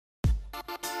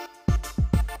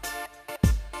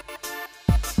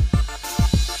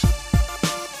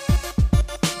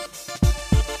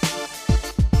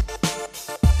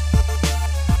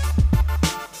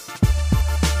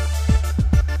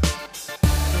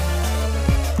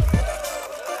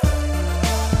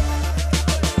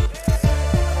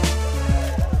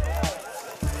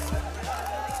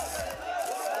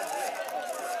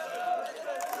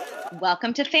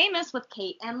Welcome to Famous with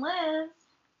Kate and Liz.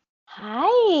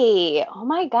 Hi. Oh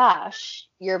my gosh.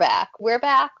 You're back. We're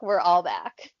back. We're all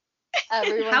back.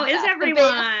 Everyone's How is back.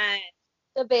 everyone?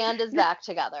 The band is back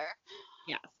together.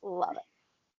 Yes. Love it.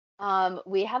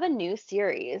 We have a new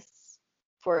series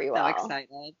for you So all.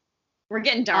 excited. We're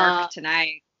getting dark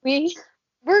tonight. We're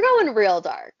going real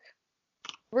dark.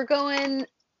 We're going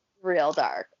real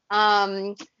dark.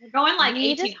 We're going like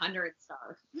 1800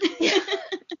 dark.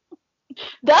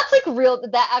 That's like real.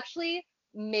 That actually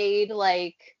made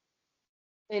like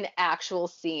an actual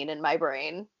scene in my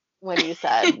brain when you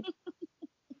said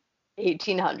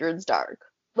 1800s dark.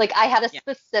 Like I had a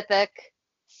specific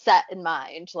set in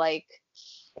mind, like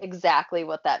exactly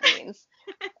what that means.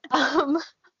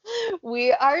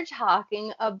 We are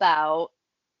talking about,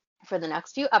 for the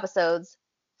next few episodes,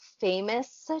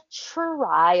 famous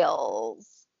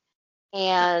trials.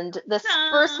 And this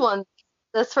first one's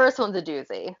a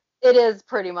doozy. It is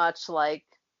pretty much like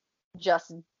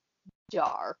just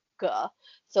dark.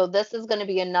 So this is going to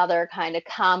be another kind of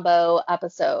combo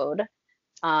episode.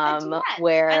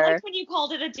 Where I liked when you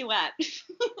called it a duet.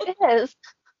 It is.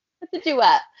 It's a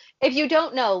duet. If you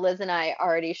don't know, Liz and I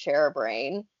already share a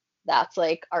brain. That's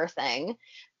like our thing.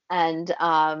 And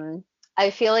I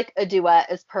feel like a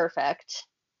duet is perfect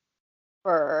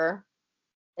for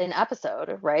an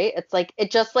episode, right? It's like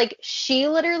she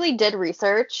literally did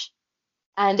research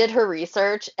and did her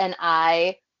research, and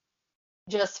I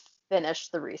just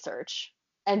finished the research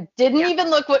and didn't even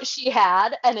look what she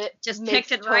had, and it just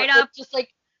picked it right up. Just like,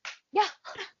 yeah,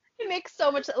 it makes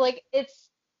so much, like, it's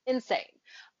insane.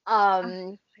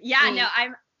 I'm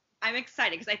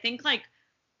excited because I think like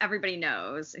everybody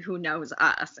knows who knows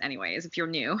us anyways. If you're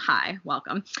new, hi,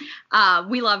 welcome.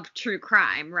 We love true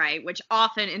crime, right? Which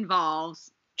often involves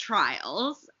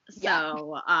trials.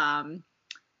 So,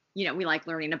 we like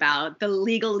learning about the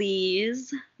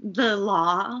legalese, the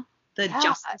law, the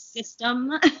justice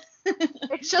system.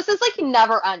 It's like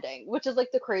never ending, which is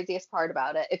like the craziest part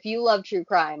about it. If you love true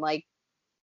crime, like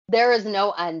there is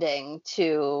no ending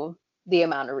to the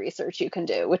amount of research you can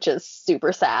do, which is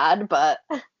super sad, but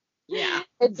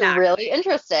it's really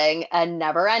interesting and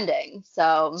never ending.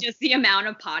 So just the amount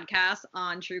of podcasts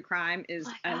on true crime is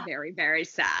a very, very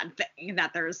sad thing,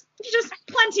 that there's just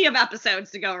plenty of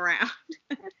episodes to go around.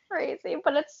 It's crazy,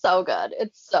 but it's so good.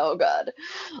 It's so good.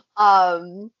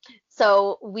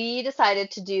 So we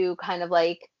decided to do kind of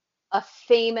like a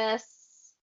famous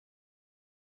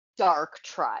dark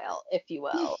trial, if you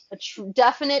will, a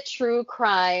definite true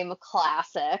crime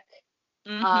classic.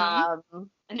 Mm-hmm.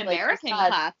 An American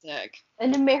classic.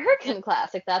 An American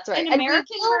classic, that's right. An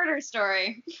American murder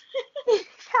story.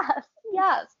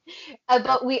 Yes.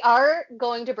 But we are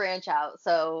going to branch out.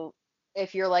 So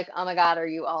if you're like, oh my God, are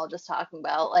you all just talking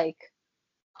about like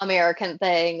American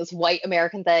things, white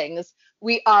American things?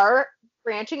 We are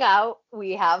branching out.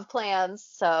 We have plans,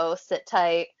 so sit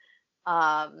tight.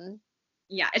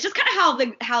 It's just kind of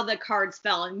how the cards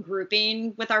fell in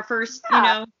grouping with our first,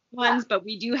 ones, but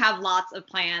we do have lots of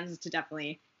plans to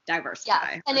definitely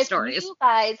diversify and if stories. You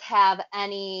guys have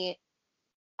any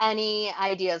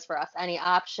ideas for us, any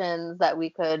options that we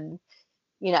could,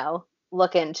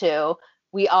 look into,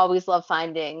 we always love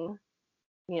finding,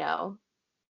 new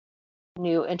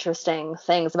interesting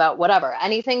things about whatever,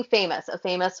 anything famous, a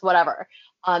famous whatever.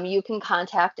 You can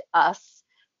contact us.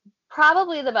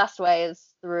 Probably the best way is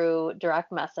through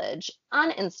direct message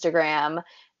on Instagram,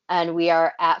 and we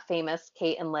are at Famous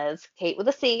Kate and Liz, Kate with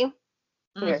a C.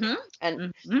 Mm-hmm.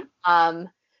 And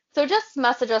so just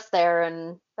message us there,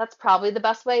 and that's probably the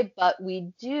best way. But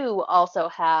we do also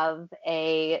have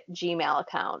a Gmail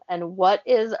account. And what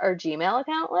is our Gmail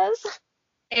account, Liz?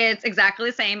 It's exactly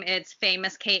the same. It's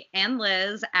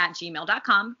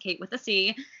famouskateandliz@gmail.com, Kate with a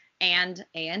C and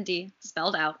A-N-D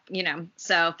spelled out,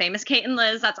 So Famous Kate and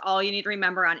Liz, that's all you need to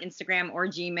remember on Instagram or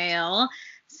Gmail.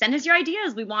 Send us your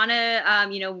ideas. We want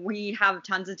to, we have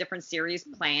tons of different series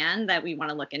planned that we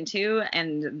want to look into,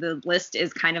 and the list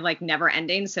is kind of like never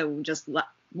ending. So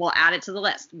we'll add it to the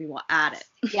list. We will add it.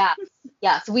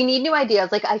 Yes. We need new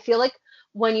ideas. Like, I feel like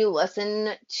when you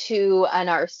listen to and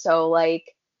are so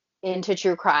like into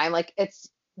true crime, like it's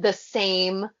the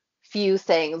same few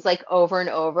things like over and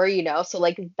over, so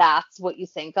like that's what you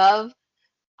think of.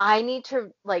 I need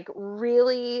to like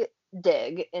really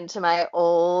dig into my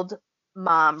old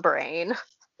mom brain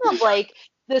of like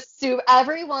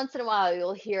every once in a while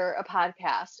you'll hear a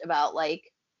podcast about like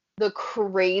the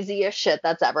craziest shit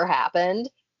that's ever happened,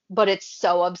 but it's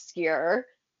so obscure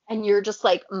and you're just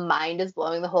like mind is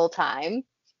blowing the whole time.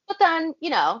 But then,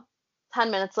 10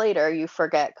 minutes later, you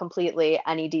forget completely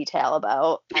any detail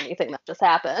about anything that just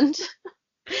happened.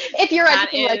 If you're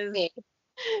anything like me.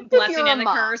 If blessing you're a and the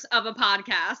mom. curse of a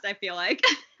podcast, I feel like.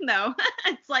 No,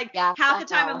 it's like Yeah, half I the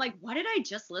time I'm know. like, what did I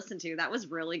just listen to? That was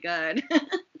really good.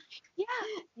 Yeah,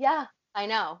 yeah, I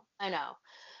know, I know.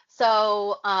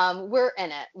 So, we're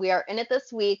in it. We are in it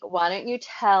this week. Why don't you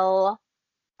tell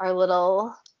our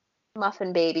little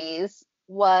muffin babies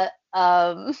what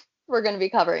we're going to be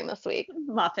covering this week?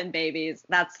 Muffin Babies.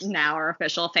 That's now our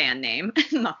official fan name.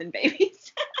 Muffin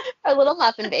Babies. Our little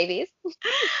muffin babies.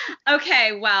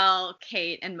 Okay, well,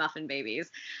 Kate and Muffin Babies,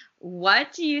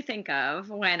 what do you think of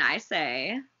when I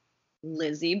say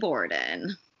Lizzie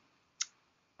Borden?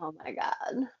 Oh my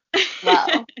God.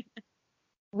 Well,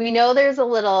 we know there's a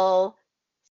little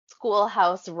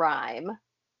schoolhouse rhyme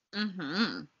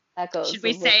Mm-hmm. that Should goes,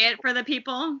 we say it for the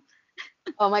people?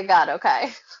 oh my God, okay.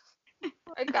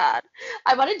 Oh my God.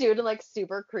 I want to do it in like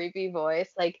super creepy voice,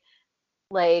 like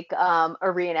a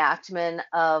reenactment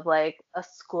of like a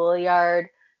schoolyard,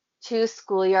 two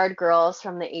schoolyard girls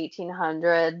from the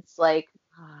 1800s,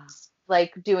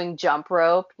 like doing jump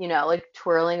rope, like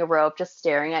twirling a rope, just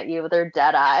staring at you with their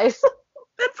dead eyes.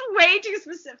 That's way too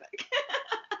specific.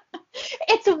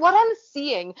 It's what I'm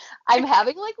seeing. I'm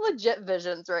having like legit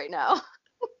visions right now.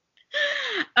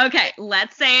 Okay,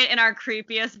 let's say it in our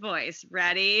creepiest voice.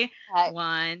 Ready? Okay.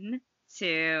 1,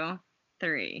 2,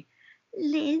 3.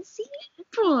 Lizzie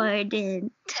Borden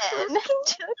And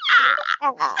took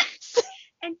ass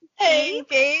and and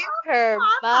gave her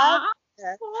Mama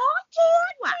mother 40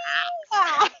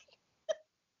 wax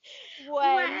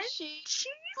when when she she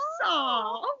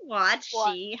saw what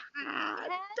what she had had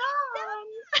done.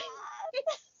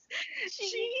 she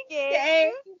She gave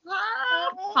gave her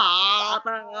her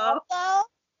father father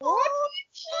 40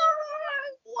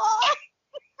 what?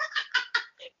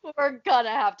 We're gonna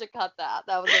have to cut that.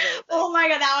 That was amazing. Oh my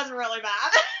God, that was really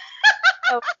bad.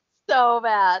 Oh, so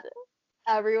bad.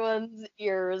 Everyone's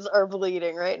ears are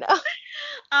bleeding right now.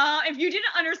 If you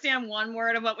didn't understand one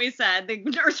word of what we said, the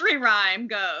nursery rhyme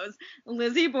goes,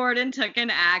 Lizzie Borden took an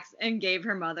axe and gave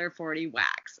her mother 40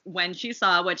 whacks. When she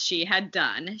saw what she had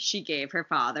done, she gave her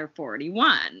father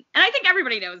 41. And I think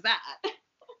everybody knows that.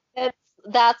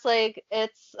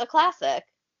 It's a classic.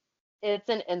 It's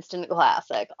an instant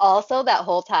classic. Also, that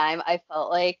whole time I felt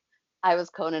like I was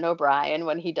Conan O'Brien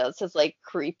when he does his like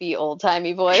creepy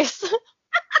old-timey voice.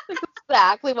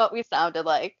 Exactly what we sounded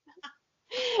like.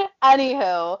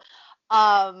 Anywho,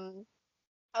 um,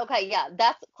 okay, yeah,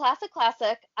 that's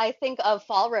classic. I think of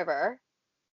Fall River,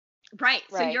 Right.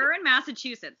 So right? you're in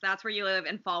Massachusetts. That's where you live,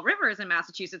 and Fall River is in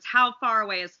Massachusetts. How far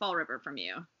away is Fall River from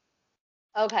you?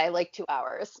 Okay, like 2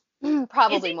 hours, Is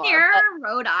probably it more. near But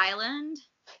Rhode Island?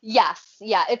 yes,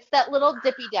 yeah, it's that little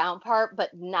dippy down part, but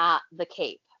not the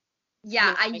Cape. You Yeah, know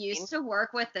I what I mean? used to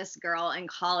work with this girl in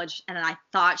college, and I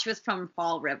thought she was from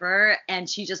Fall River, and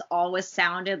she just always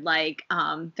sounded like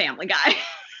Family Guy.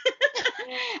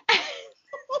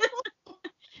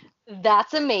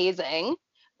 That's amazing.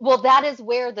 Well, that is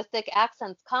where the thick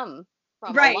accents come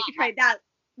from a Right, lot. right. That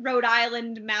Rhode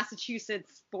Island,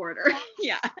 Massachusetts border.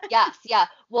 Yeah. Yes, yeah.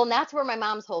 Well, and that's where my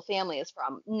mom's whole family is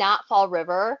from. Not Fall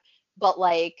River, but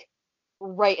like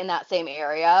right in that same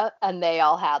area. And they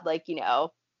all had like,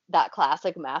 that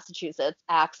classic Massachusetts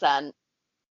accent,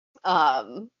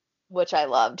 um, which I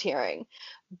loved hearing.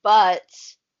 But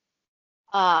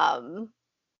um,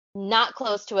 not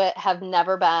close to it, have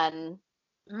never been,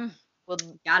 Mm, would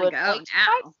gotta would go like to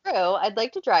drive now. through. I'd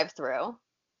like to drive through,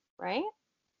 right?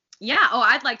 Yeah. Oh,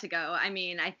 I'd like to go. I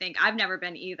mean, I think I've never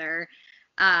been either.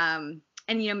 And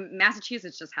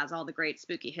Massachusetts just has all the great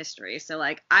spooky history. So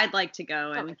like, I'd like to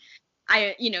go. Okay.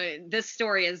 And this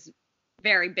story is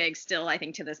very big still, I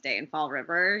think, to this day in Fall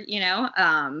River.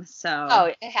 Oh,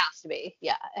 So it has to be.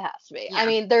 Yeah, it has to be. I yeah,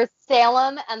 mean, there's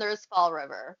Salem and there's Fall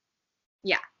River.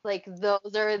 yeah, Like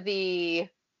those are the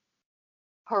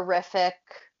horrific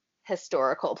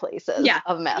historical places yeah.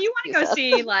 of If you want to go Massachusetts.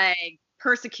 see like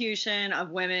persecution of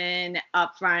women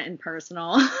up front and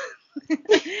personal,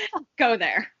 go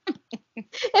there.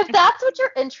 If that's what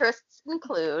your interests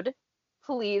include,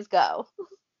 please go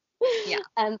Yeah.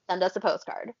 and send us a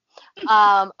postcard.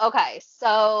 Okay,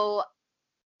 so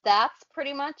that's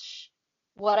pretty much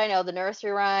what I know. The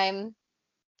nursery rhyme,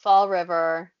 Fall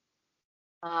River.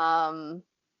 Um,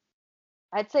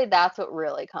 I'd say that's what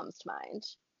really comes to mind.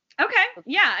 Okay.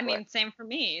 Yeah. I mean, same for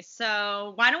me.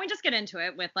 So why don't we just get into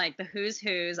it with like the who's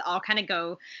who's? I'll kind of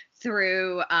go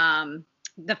through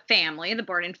the family, the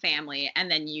Borden family,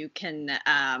 and then you can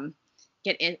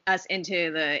us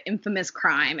into the infamous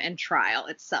crime and trial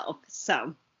itself.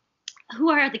 So who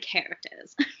are the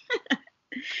characters?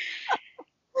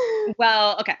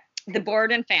 Well, okay. The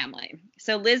Borden family.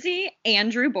 So Lizzie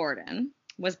Andrew Borden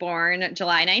was born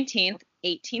July 19th,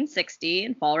 1860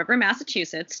 in Fall River,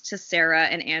 Massachusetts, to Sarah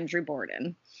and Andrew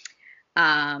Borden.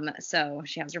 So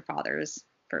she has her father's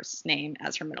first name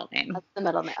as her middle name. That's the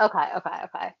middle name. Okay, okay,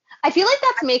 okay. I feel like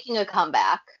that's making a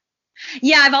comeback.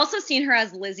 Yeah, I've also seen her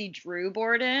as Lizzie Drew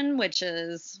Borden, which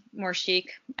is more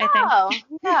chic, I think. Oh,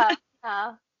 yeah,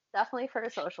 yeah. Definitely for a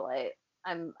socialite.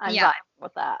 I'm Yeah. vibing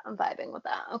with that. I'm vibing with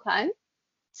that. Okay.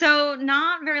 So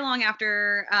not very long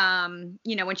after,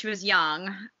 when she was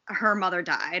young, her mother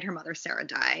died. Her mother, Sarah,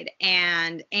 died.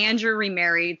 And Andrew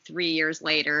remarried 3 years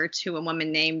later to a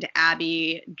woman named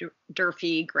Abby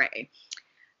Durfee Gray.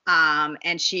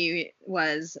 And she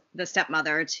was the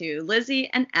stepmother to Lizzie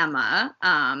and Emma.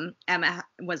 Emma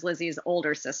was Lizzie's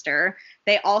older sister.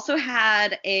 They also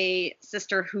had a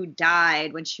sister who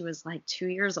died when she was like 2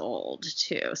 years old,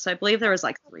 too. So I believe there was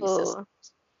like three sisters.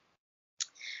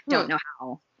 Don't know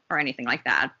how or anything like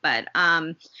that. But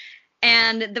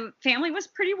and the family was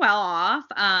pretty well off.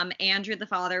 Andrew, the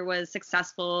father, was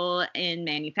successful in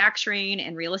manufacturing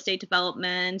and real estate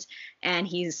development, and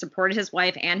he supported his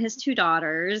wife and his two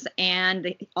daughters, and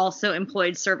they also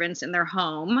employed servants in their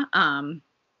home.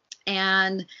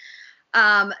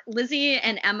 Lizzie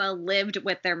and Emma lived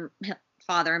with their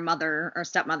father and mother or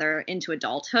stepmother into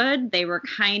adulthood. They were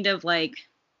kind of like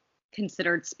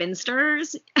considered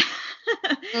spinsters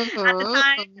at the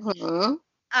time.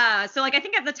 So like I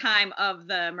think at the time of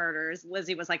the murders,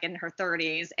 Lizzie was like in her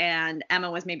 30s and Emma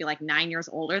was maybe like 9 years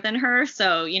older than her.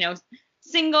 So,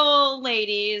 single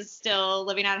ladies still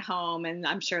living at home, and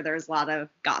I'm sure there's a lot of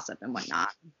gossip and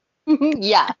whatnot.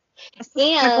 Yeah.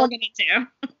 And we'll get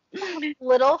into.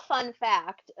 Little fun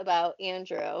fact about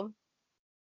Andrew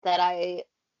that I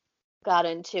got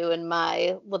into in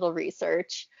my little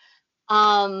research.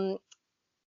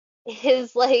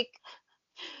 His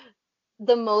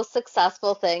the most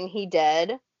successful thing he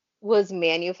did was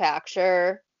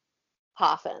manufacture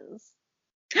coffins.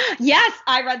 Yes,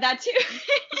 I read that too.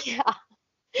 Yeah.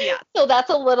 Yeah. So that's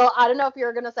a little, I don't know if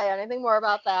you're going to say anything more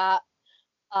about that.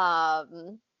 I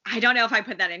don't know if I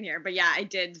put that in here, but yeah, I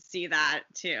did see that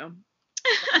too.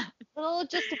 A little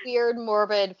just weird,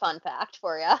 morbid fun fact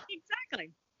for you.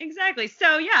 Exactly.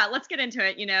 So yeah, let's get into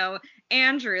it.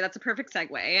 Andrew, that's a perfect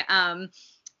segue.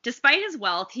 Despite his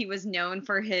wealth, he was known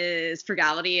for his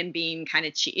frugality and being kind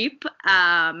of cheap.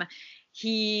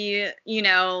 He,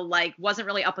 wasn't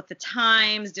really up with the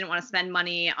times, didn't want to spend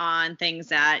money on things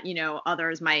that,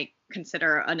 others might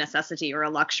consider a necessity or a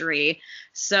luxury.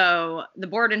 So the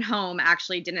Borden home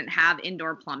actually didn't have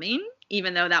indoor plumbing,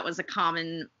 even though that was a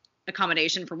common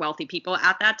accommodation for wealthy people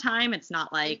at that time. It's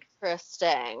not like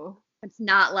interesting. It's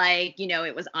not like,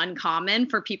 it was uncommon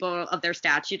for people of their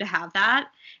stature to have that.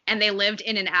 And they lived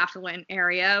in an affluent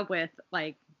area with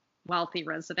like wealthy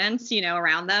residents,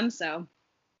 around them. So,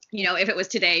 if it was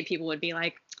today, people would be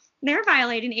like, they're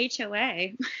violating HOA.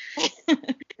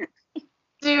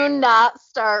 Do not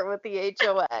start with the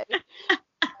HOA.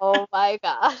 Oh my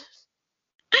gosh.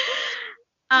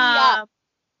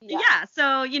 Yeah.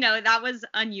 So, that was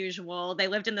unusual. They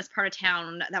lived in this part of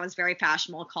town that was very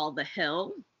fashionable called The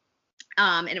Hill.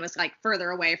 And it was like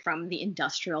further away from the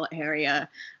industrial area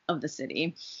of the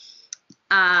city.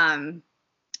 So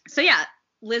yeah,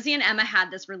 Lizzie and Emma had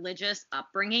this religious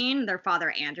upbringing. Their father,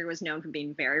 Andrew, was known for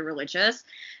being very religious.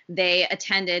 They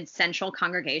attended Central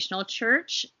Congregational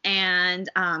Church. And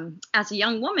as a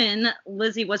young woman,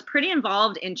 Lizzie was pretty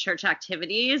involved in church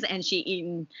activities. And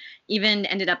she even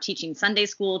ended up teaching Sunday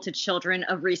school to children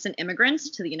of recent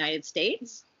immigrants to the United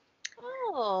States.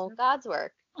 Oh, God's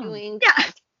work. Doing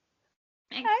God's.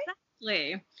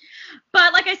 Exactly.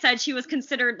 But like I said, she was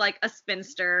considered like a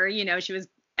spinster. She was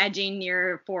edging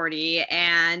near 40,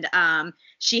 and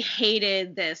she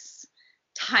hated this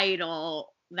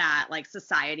title that like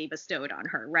society bestowed on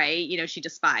her, right? She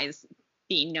despised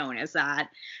being known as that.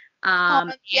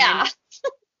 Yeah.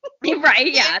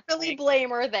 Right, yeah. Can't really blame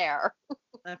her there.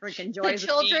 The freaking joys the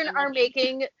children are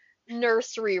making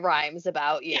nursery rhymes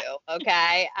about you,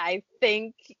 okay? I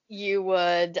think you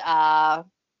would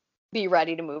be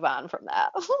ready to move on from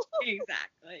that.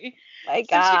 Exactly. My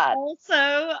God.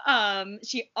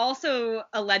 She also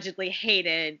allegedly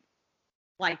hated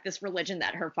like this religion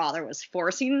that her father was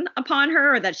forcing upon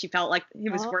her, or that she felt like he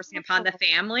was forcing upon the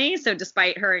family. So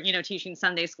despite her, teaching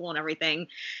Sunday school and everything,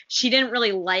 she didn't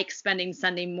really like spending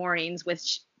Sunday mornings with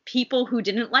people who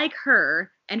didn't like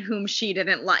her and whom she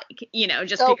didn't like,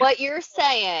 just so what you're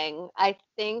saying, I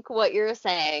think what you're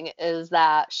saying is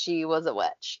that she was a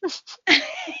witch.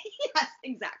 Yes,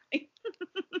 exactly.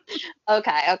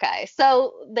 Okay.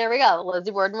 So there we go.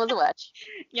 Lizzie Borden was a witch.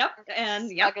 Yep.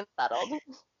 And yep. Fucking settled.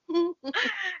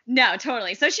 No,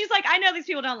 totally. So she's like, I know these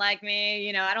people don't like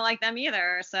me, I don't like them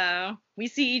either. So we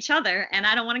see each other and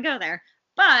I don't want to go there.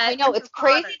 I But know, her it's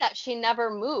father, crazy that she never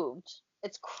moved.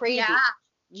 It's yeah, crazy.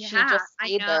 She yeah, just I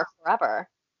stayed know. there forever.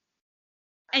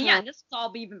 And yeah, Huh. and this was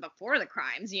all even before the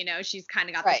crimes, she's kind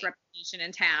of got this Right. reputation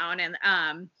in town.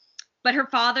 And but her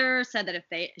father said that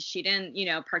if she didn't,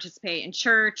 participate in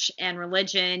church and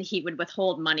religion, he would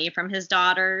withhold money from his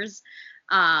daughters,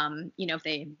 if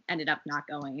they ended up not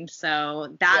going. So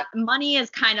Yeah. that money is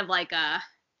kind of like a,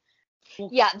 well,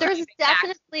 Yeah, there's creeping back.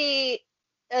 definitely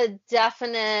a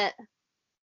definite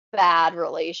bad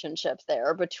relationship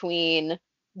there between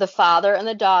the father and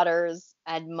the daughters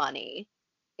and money.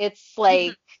 It's Mhm.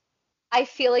 like I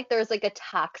feel like there's like a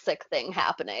toxic thing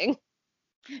happening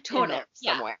in Totally. there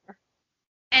Yeah. somewhere.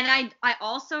 And I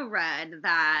also read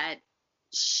that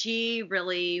she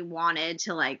really wanted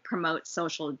to like promote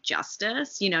social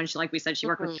justice, and she, like we said, she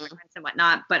worked with Hmm. immigrants and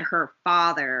whatnot, but her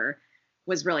father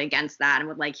was really against that and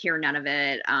would like hear none of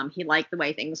it. He liked the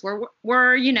way things were,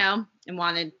 and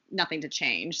wanted nothing to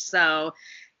change. So,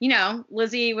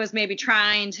 Lizzie was maybe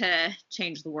trying to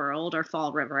change the world, or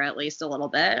Fall River at least a little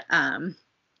bit. But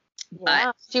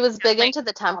Yeah, she was big like, into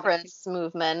the temperance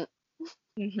movement,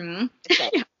 hmm I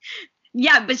think.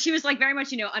 Yeah, but she was like very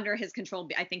much, under his control,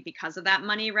 I think because of that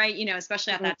money, right?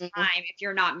 Especially at that Mhm. time, if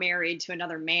you're not married to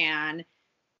another man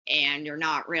and you're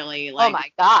not really Oh like,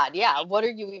 my God, yeah. What are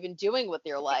you even doing with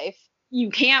your life? you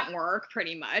can't work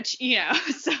pretty much,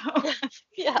 So,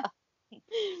 Yeah.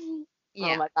 Oh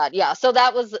yeah. my God, yeah. So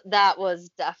that was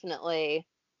definitely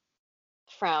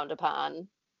frowned upon,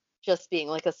 just being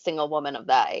like a single woman of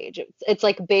that age. It's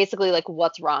like basically like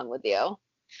what's wrong with you?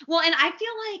 Well, and I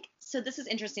feel like, so this is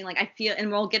interesting. Like, I feel,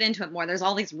 and we'll get into it more. There's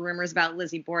all these rumors about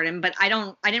Lizzie Borden, but I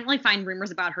didn't really find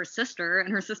rumors about her sister,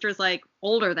 and her sister's like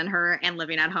older than her and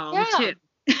living at home Yeah. too.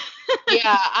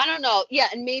 Yeah, I don't know. Yeah,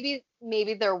 and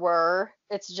maybe there were.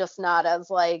 It's just not as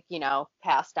like,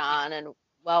 passed on and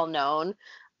well known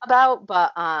about,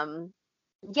 but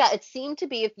yeah, it seemed to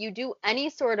be if you do any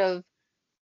sort of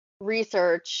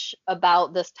research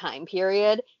about this time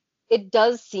period, it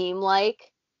does seem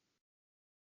like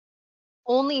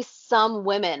only some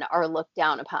women are looked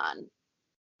down upon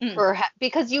Mm, for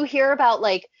because you hear about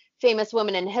like famous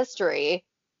women in history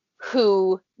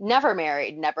who never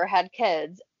married, never had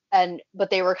kids, and but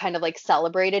they were kind of like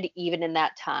celebrated even in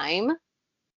that time.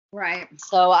 right.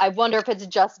 So I wonder if it's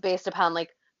just based upon like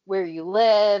where you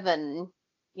live and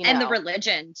you And the know.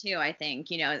 religion too, I think,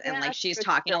 and Yeah, like that's she's true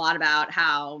talking too. a lot about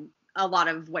how a lot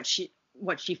of what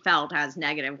she felt as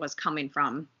negative was coming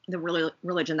from the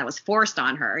religion that was forced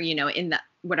on her, in that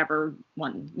whatever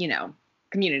one,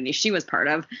 community she was part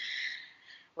of.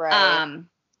 Right. Um,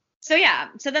 so yeah,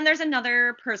 so then there's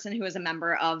another person who is a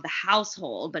member of the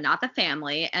household, but not the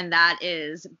family, and that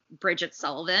is Bridget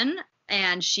Sullivan,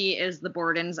 and she is the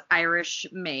Borden's Irish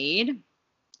maid.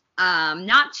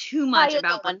 Not too How much you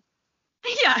about doing?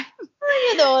 yeah, How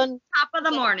you doing? top of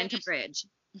the Is that morning to British? Bridge.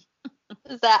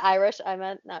 Is that Irish? I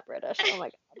meant not British. Oh my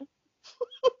God.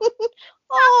 Top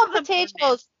Oh, of the morning.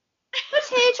 potatoes.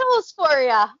 Potatoes for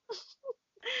ya.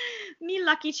 Me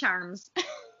Lucky Charms.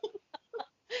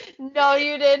 No,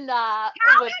 you did not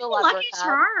How with has the the Lucky leprechaun.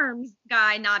 Charms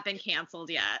guy not been canceled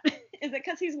yet? Is it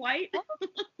because he's white? Oh,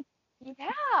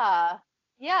 yeah.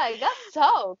 Yeah, I guess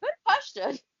so. Good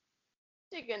question.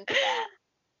 Dig into that.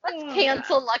 Let's Oh God.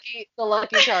 cancel the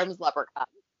Lucky Charms leprechaun.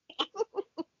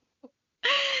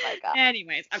 My God.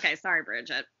 Anyways, okay, sorry,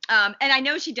 Bridget. And I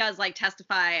know she does like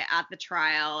testify at the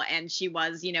trial, and she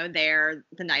was, there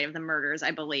the night of the murders,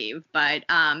 I believe. But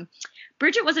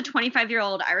Bridget was a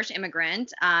 25-year-old Irish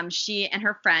immigrant. She and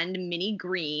her friend Minnie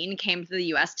Green came to the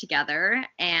U.S. together,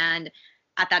 and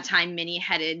at that time, Minnie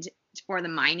headed for the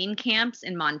mining camps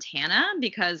in Montana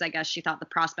because I guess she thought the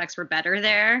prospects were better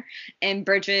there, and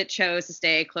Bridget chose to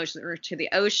stay closer to the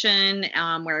ocean,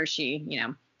 where she,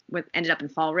 ended up in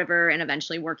Fall River and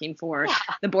eventually working for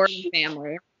Yeah. the Borden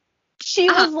family. She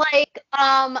Uh, was like,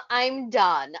 I'm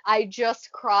done. I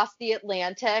just crossed the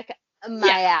Atlantic. yeah,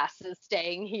 My ass is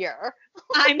staying here.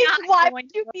 I'm Like, not why going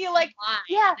would you to be like,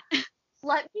 yeah, line.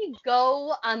 let me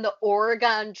go on the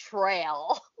Oregon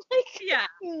Trail? Like, Yeah,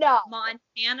 no,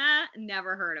 Montana,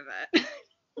 never heard of it.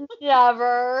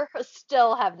 never,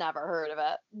 still have never heard of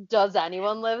it. Does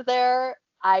anyone live there?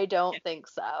 I Yeah. don't think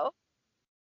so.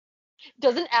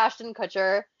 Doesn't Ashton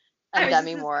Kutcher I and was just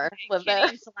Demi gonna Moore say, live Kitty there?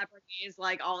 and celebrities,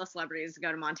 like all the celebrities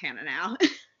go to Montana now.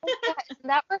 Oh, yeah, isn't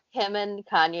that where Kim and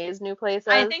Kanye's new place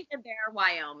I is? think that they're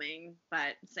Wyoming,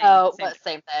 but same, Oh, same. but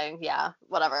same thing. Yeah,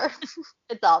 whatever.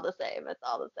 It's all the same. It's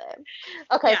all the same.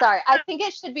 Okay, Yeah. sorry. I think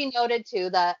it should be noted too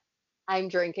that I'm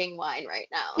drinking wine right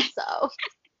now. So,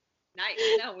 Nice.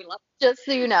 No, we love Just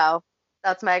so you know,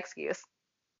 that's my excuse.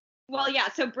 Well, yeah,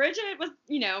 so Bridget was,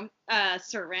 a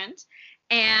servant.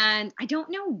 And I don't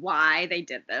know why they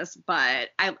did this, but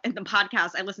in the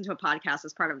podcast, I listened to a podcast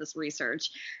as part of this research.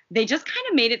 They just kind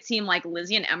of made it seem like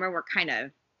Lizzie and Emma were kind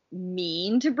of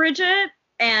mean to Bridget,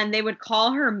 and they would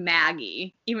call her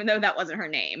Maggie, even though that wasn't her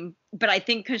name. But I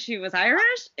think because she was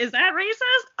Irish, is that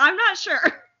racist? I'm not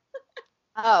sure.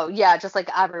 Oh, yeah, just like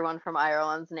everyone from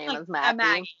Ireland's name Like is a Maggie.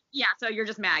 Maggie. Yeah, so you're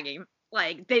just Maggie.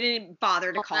 Like they didn't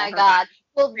bother to Oh call my her by God. her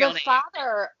Well, real the name.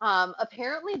 father,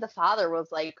 apparently the father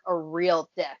was like a real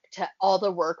dick to all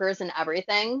the workers and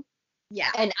everything. Yeah.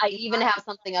 And I even have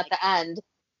something at the end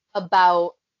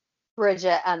about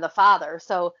Bridget and the father.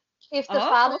 So if the Oh,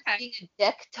 father's okay. being a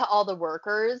dick to all the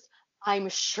workers, I'm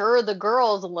sure the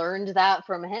girls learned that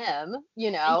from him,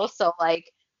 so like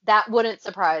that wouldn't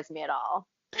surprise me at all.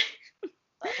 So,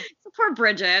 So poor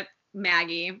Bridget,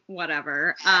 Maggie,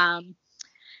 whatever.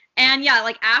 And yeah,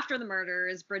 like after the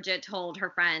murders, Bridget told her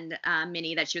friend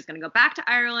Minnie that she was going to go back to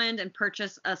Ireland and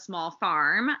purchase a small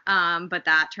farm. But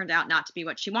that turned out not to be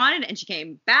what she wanted, and she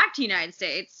came back to the United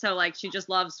States. So like she just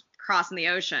loves crossing the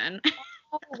ocean.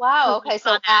 oh, wow. Totally Okay,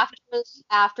 so saw that.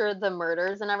 after the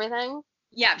murders and everything.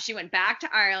 Yeah, she went back to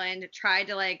Ireland, tried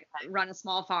to like run a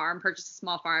small farm, purchase a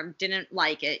small farm, didn't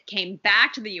like it, came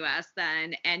back to the US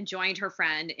then and joined her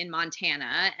friend in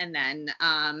Montana, and then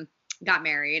got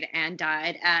married and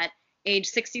died at age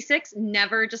 66,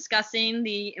 never discussing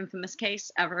the infamous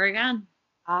case ever again.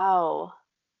 Oh,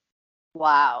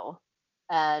 wow.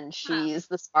 And Huh. she's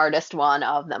the smartest one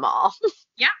of them all.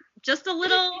 Yeah, just a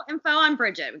little info on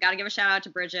Bridget. We got to give a shout out to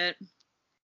Bridget.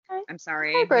 Okay. I'm Hey,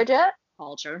 sorry, we Bridget.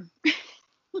 culture.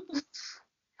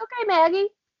 Okay, Maggie.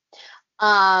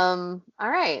 All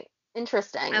right.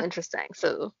 Interesting.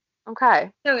 So,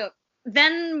 okay. So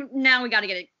then now we got to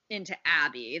get into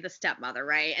Abby, the stepmother,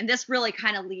 right? And this really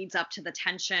kind of leads up to the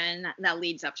tension that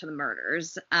leads up to the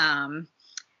murders.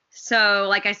 So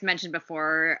like I mentioned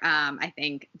before, I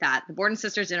think that the Borden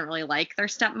sisters didn't really like their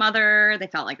stepmother. They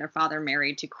felt like their father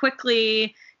married too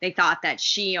quickly. They thought that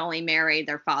she only married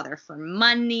their father for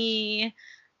money.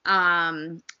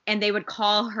 And they would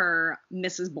call her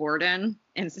Mrs. Borden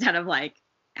instead of like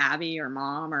Abby or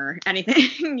mom or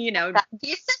anything,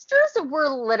 These sisters were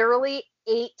literally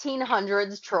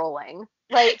 1800s trolling.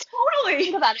 Like, think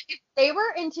Totally. about it. If they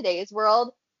were in today's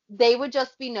world, they would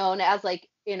just be known as like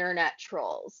internet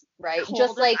trolls, right? Just Cold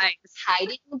as like ice.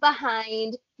 hiding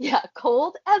behind, yeah,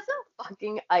 cold as a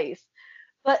fucking ice.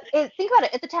 But think about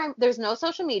it. At the time, there's no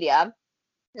social media,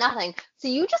 nothing. So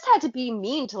you just had to be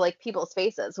mean to like people's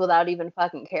faces without even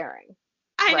fucking caring,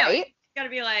 I know. You right? gotta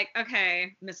be like,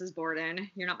 okay, Mrs. Borden,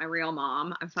 you're not my real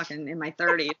mom. I'm fucking in my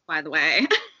 30s, by the way.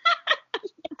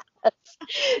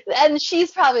 And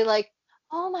she's probably like,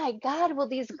 oh my God, will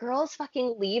these girls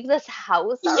fucking leave this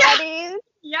house Yeah, already?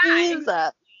 yeah,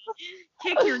 Jesus.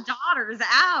 kick your daughters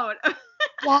out.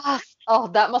 Yes. Oh,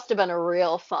 that must have been a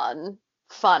real fun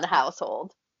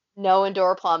household. No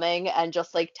indoor plumbing and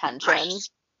just like tension Right.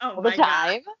 Oh all the my God.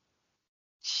 time.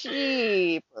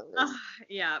 Jeepers. Ugh,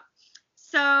 yeah.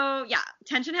 So yeah,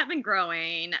 tension had been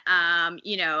growing, and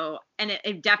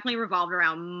it definitely revolved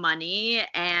around money.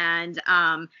 And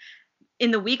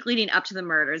in the week leading up to the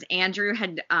murders, Andrew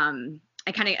had,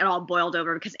 I kind of it all boiled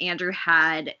over because Andrew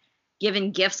had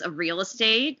given gifts of real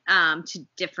estate to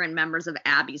different members of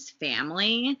Abby's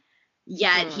family.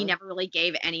 Yet he Hmm. never really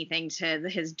gave anything to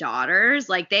his daughters.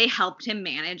 Like they helped him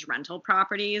manage rental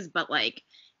properties, but like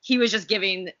he was just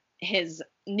giving his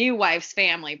new wife's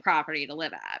family property to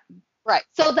live at. Right.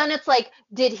 So then it's like,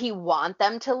 did he want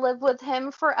them to live with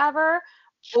him forever?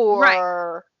 Right.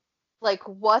 Or like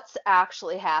what's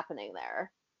actually happening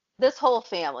there? This whole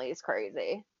family is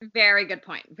crazy. Very good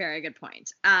point. Very good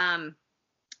point.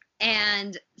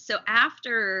 And so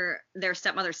after their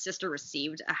stepmother's sister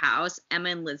received a house, Emma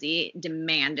and Lizzie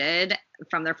demanded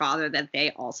from their father that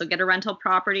they also get a rental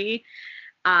property.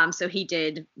 So he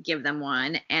did give them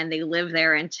one, and they lived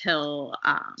there until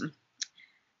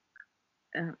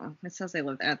oh, it says they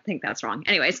lived there. I think that's wrong.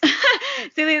 Anyways,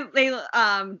 so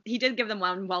he did give them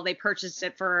one while they purchased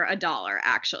it for $1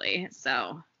 actually.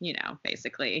 So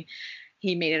basically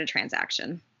he made it a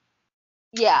transaction.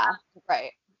 Yeah,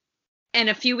 right. And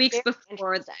a few weeks Very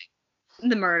before interesting.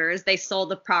 the murders, they sold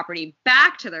the property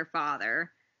back to their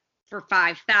father for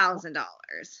 $5,000.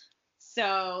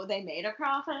 So they made a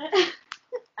profit.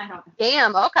 I don't know.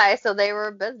 Damn, okay, so they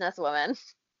were businesswomen.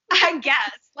 I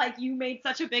guess like you made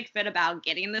such a big fit about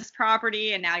getting this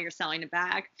property and now you're selling it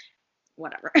back.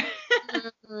 Whatever.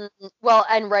 Mm, well,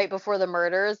 and right before the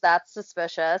murders, that's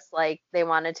suspicious. Like they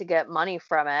wanted to get money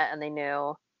from it and they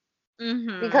knew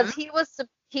Mhm. because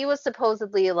he was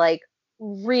supposedly like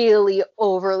really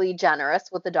overly generous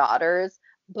with the daughters,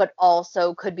 but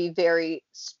also could be very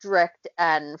strict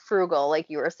and frugal, like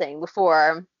you were saying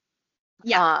before.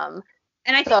 Yeah. Um,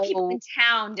 And I think people so in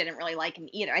town didn't really like him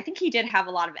either. I think he did have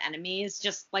a lot of enemies,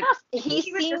 just like yes, I think he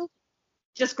he was just seemed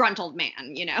disgruntled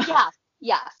man, you know. yes,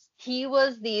 yes. He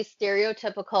was the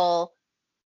stereotypical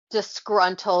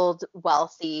disgruntled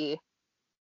wealthy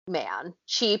man,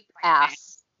 cheap Right.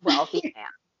 ass wealthy man.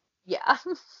 Yeah.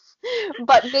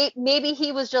 But maybe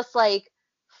he was just like,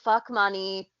 fuck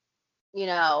money, you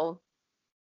know,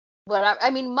 but I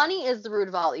mean, money is the root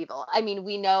of all evil. I mean,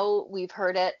 we know, we've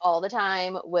heard it all the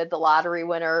time with the lottery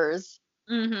winners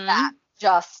that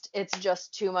Mm-hmm. it's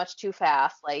just too much too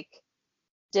fast. Like,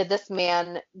 did this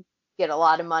man get a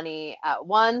lot of money at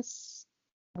once?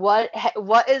 What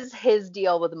is his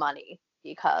deal with money?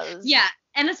 Because Yeah,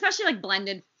 and especially like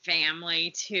blended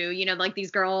family too. You know, like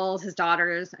these girls, his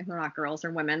daughters, they're not girls,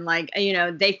 they're women. Like, you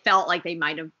know, they felt like they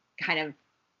might have kind of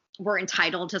were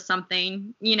entitled to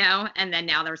something, you know, and then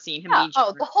now they're seeing him yeah, be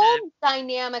oh, the generous to, whole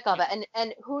dynamic of it,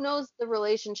 and who knows the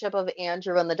relationship of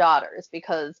Andrew and the daughters,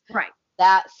 because right.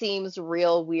 that seems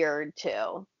real weird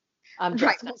too. I'm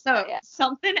Right. just gonna So say it.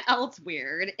 something else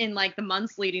weird in like the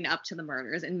months leading up to the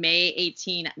murders in May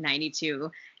 1892,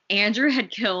 Andrew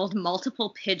had killed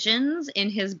multiple pigeons in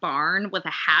his barn with a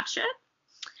hatchet.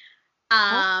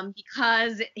 Huh?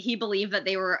 Because he believed that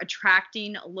they were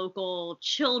attracting local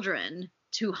children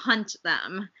to hunt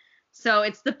them. So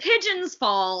it's the pigeons'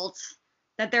 fault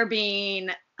that they're being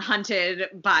hunted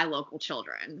by local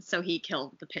children. So he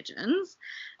killed the pigeons.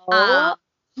 Oh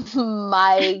Um,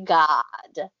 my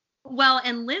God. well,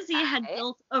 and Lizzie had Okay.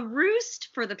 built a roost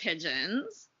for the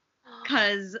pigeons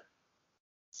because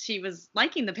she was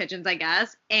liking the pigeons, I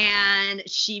guess, and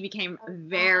she became Oh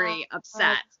very God.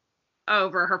 upset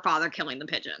over her father killing the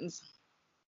pigeons.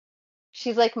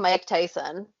 She's like Mike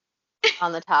Tyson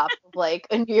on the top of like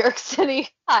a New York City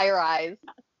high rise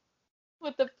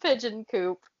with the pigeon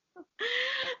coop.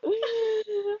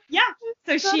 Yeah.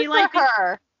 So Good she for like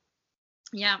her.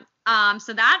 yeah.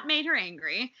 So that made her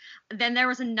angry. Then there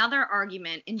was another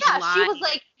argument in Yeah, she July. was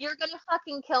like, "You're gonna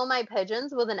fucking kill my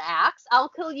pigeons with an axe? I'll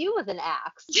kill you with an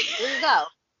axe." There you go.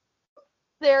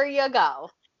 There you go.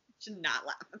 Should not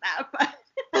laugh at that,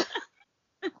 but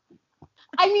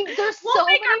I mean, there's we'll so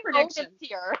make our many motives predictions.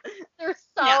 here. There's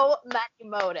Yeah, so many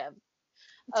motives.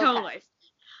 Okay. totally.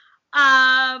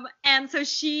 And so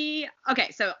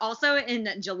okay, so also in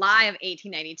July of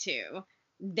 1892,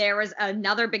 there was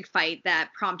another big fight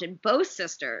that prompted both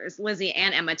sisters, Lizzie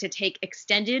and Emma, to take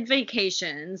extended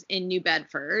vacations in New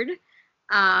Bedford.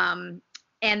 Um,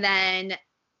 and then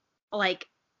like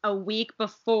a week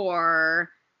before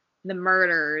the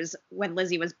murders, when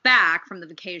Lizzie was back from the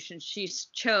vacation, she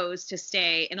chose to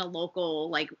stay in a local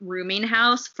like rooming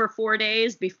house for 4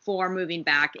 days before moving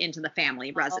back into the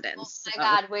family Oh residence. my So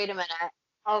God, wait a minute.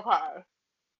 Okay.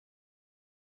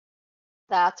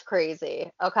 That's crazy.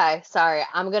 Okay, sorry.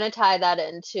 I'm gonna tie that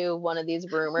into one of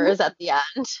these rumors at the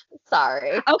end.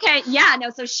 Sorry. okay, yeah,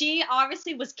 no, so she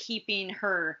obviously was keeping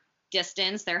her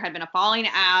distance. There had been a falling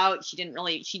out. She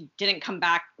didn't come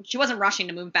back. She wasn't rushing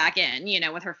to move back in, you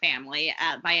know, with her family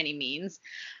by any means.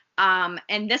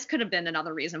 And this could have been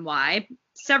another reason why.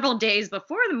 Several days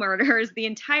before the murders, the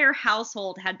entire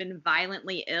household had been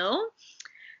violently ill.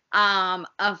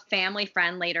 A family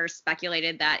friend later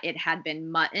speculated that it had been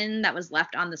mutton that was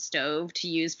left on the stove to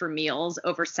use for meals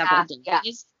over several Yeah, yeah.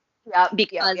 days. Yep.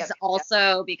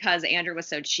 Because Andrew was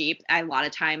so cheap, a lot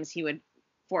of times he would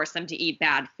force them to eat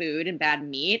bad food and bad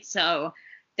meat. So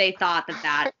they thought that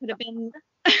that could have been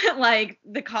like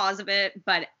the cause of it.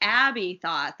 But Abby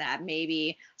thought that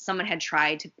maybe someone had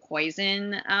tried to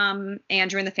poison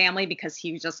Andrew and the family because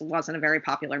he just wasn't a very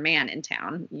popular man in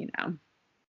town, you know.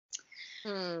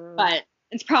 Hmm. But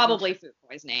it's probably Interesting. food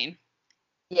poisoning.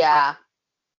 Yeah.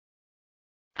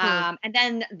 Hmm. And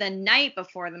then the night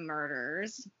before the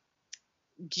murders,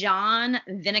 John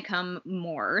Vinicum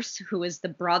Morse, who is the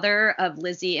brother of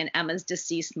Lizzie and Emma's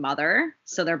deceased mother,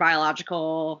 so their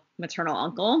biological maternal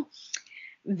uncle,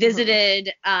 Hmm.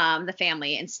 visited the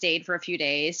family and stayed for a few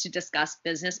days to discuss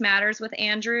business matters with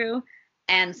Andrew.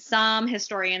 And some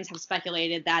historians have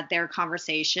speculated that their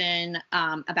conversation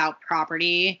about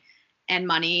property and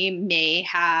money may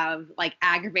have like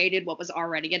aggravated what was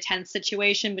already a tense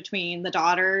situation between the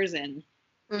daughters and,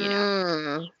 you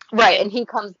know, Right, and and he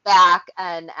comes back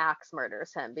and axe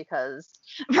murders him because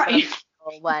right.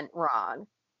 whatever went wrong.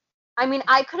 I mean,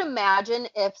 I could imagine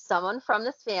if someone from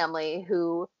this family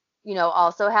who,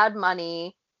 also had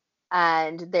money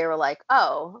and they were like,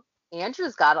 "Oh,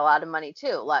 Andrew's got a lot of money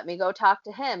too. Let me go talk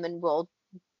to him and we'll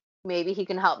maybe he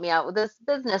can help me out with this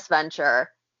business venture.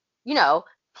 You know,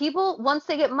 people, once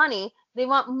they get money, they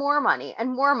want more money and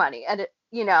more money. And,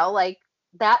 like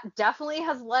that definitely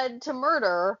has led to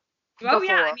murder Oh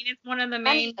yeah, I before mean it's one of the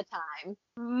many main a time.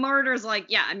 murders. Like,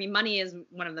 yeah, I mean money is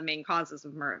one of the main causes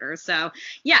of murder. So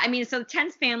yeah, I mean, so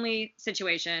tense family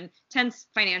situation, tense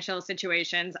financial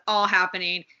situations, all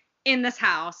happening in this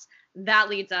house. That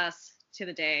leads us to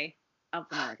the day of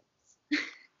the murders.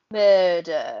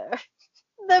 Murder.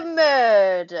 The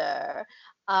murder.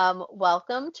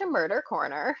 Welcome to Murder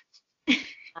Corner.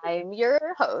 I'm your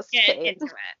host, Get Kate.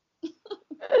 into it.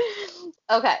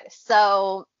 Okay,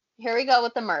 so here we go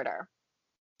with the murder.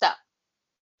 So,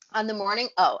 on the morning,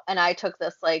 and I took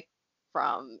this like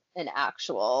from an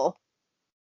actual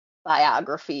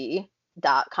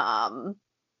biography.com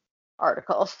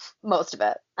article, most of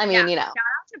it. I mean, Yeah, shout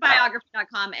out to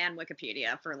biography.com and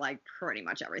Wikipedia for like pretty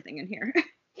much everything in here.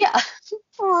 Yeah,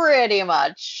 pretty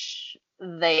much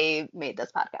they made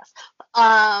this podcast.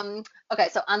 Okay,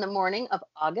 so on the morning of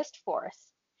August 4th,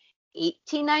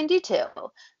 1892,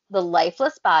 the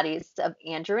lifeless bodies of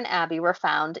Andrew and Abby were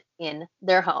found in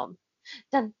their home.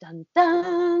 Dun dun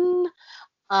dun.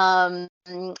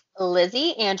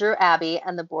 Lizzie, Andrew, Abby,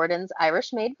 and the Borden's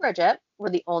Irish maid Bridget were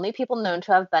the only people known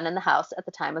to have been in the house at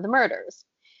the time of the murders.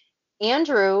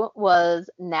 Andrew was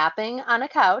napping on a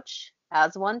couch,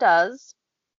 as one does.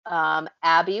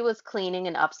 Abby was cleaning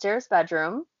an upstairs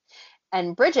bedroom,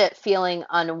 and Bridget, feeling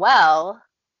unwell,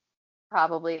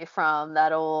 probably from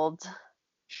that old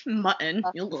Mutton.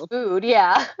 food,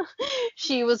 yeah,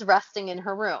 she was resting in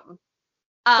her room.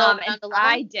 So And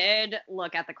I did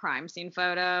look at the crime scene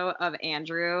photo of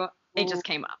Andrew. It just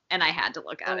came up, and I had to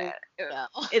look at it. No.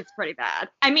 It's pretty bad.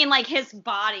 I mean, like his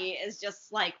body is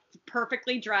just like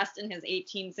perfectly dressed in his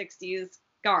 1860s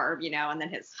garb, and then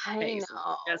his face is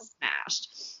just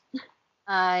smashed.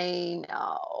 I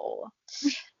know.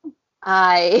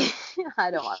 I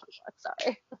don't want to look,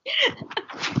 sorry.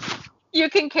 You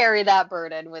can carry that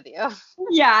burden with you.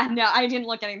 Yeah, no, I didn't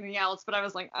look at anything else, but I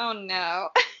was like, oh no.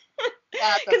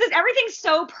 Because everything's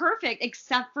so perfect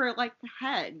except for like the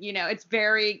head,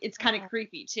 it's kind of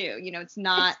creepy too, it's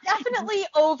not. It's definitely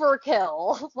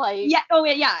overkill. Like, yeah, oh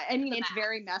yeah, I mean it's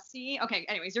very messy. Okay,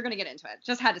 anyways, you're gonna get into it.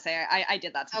 Just had to say I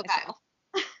did that to myself.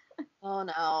 Oh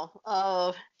no.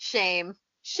 Oh, shame.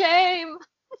 Shame.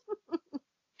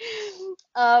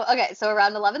 Okay, so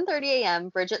around 11:30 a.m.,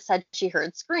 Bridget said she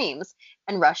heard screams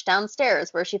and rushed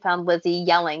downstairs where she found Lizzie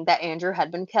yelling that Andrew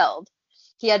had been killed.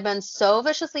 He had been so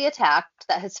viciously attacked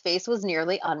that his face was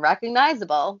nearly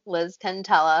unrecognizable, Liz can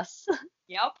tell us.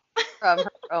 Yep. From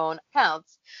her own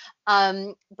accounts.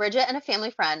 Bridget and a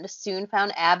family friend soon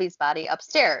found Abby's body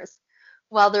upstairs.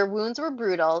 While their wounds were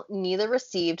brutal, neither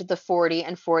received the 40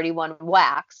 and 41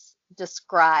 whacks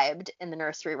described in the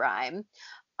nursery rhyme.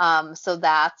 So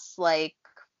that's like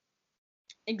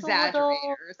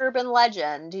exaggerators. Urban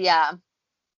legend, yeah.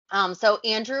 So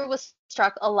Andrew was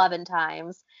struck 11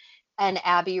 times, and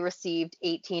Abby received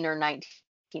 18 or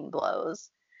 19 blows.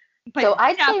 But so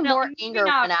I'd say more anger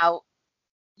went out.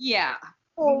 Yeah.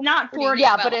 Not 40.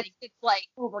 Yeah, but it's like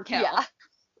overkill. Yeah.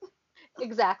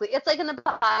 Exactly. It's like in the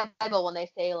Bible when they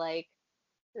say like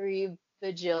 3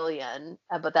 bajillion,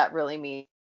 but that really means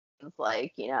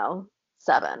like,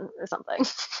 7 or something.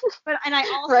 And I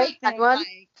also right? think like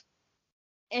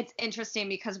it's interesting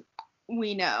because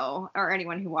we know, or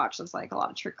anyone who watches like a lot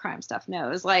of true crime stuff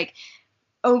knows, like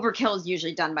overkill is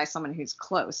usually done by someone who's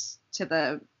close to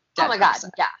the dead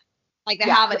person. Yeah. Like they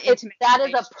have an intimate. That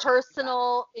is a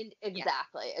personal.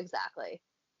 Exactly.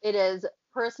 It is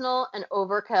personal and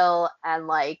overkill, and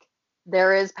like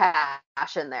there is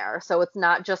passion there. So it's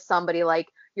not just somebody like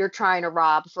you're trying to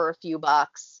rob for a few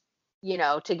bucks,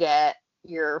 to get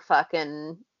your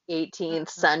fucking 18th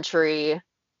century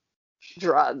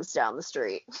drugs down the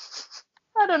street.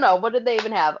 I don't know. What did they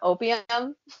even have? Opium?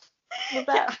 Was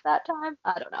that time?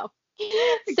 I don't know.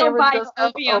 Go buy the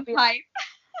opium pipe.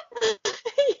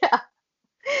 Yeah.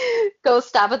 Go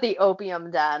stop at the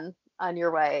opium den on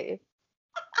your way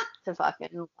to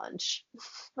fucking lunch.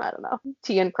 I don't know.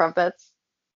 Tea and crumpets.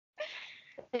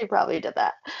 They probably did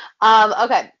that.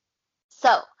 Okay.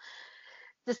 So,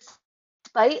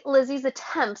 despite Lizzie's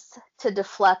attempts to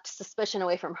deflect suspicion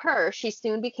away from her, she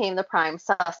soon became the prime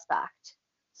suspect.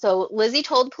 So Lizzie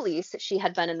told police that she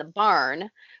had been in the barn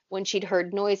when she'd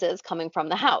heard noises coming from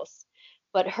the house.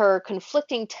 But her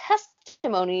conflicting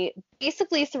testimony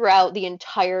basically throughout the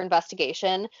entire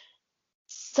investigation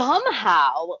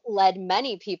somehow led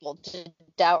many people to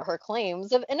doubt her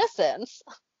claims of innocence.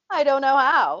 I don't know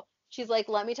how. She's like,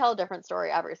 let me tell a different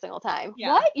story every single time.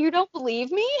 Yeah. What? You don't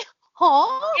believe me? Huh?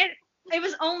 It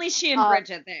was only she and Um,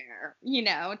 Bridget there,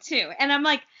 too. And I'm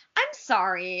like, I'm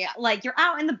sorry. Like, you're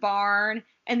out in the barn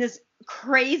and this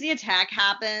crazy attack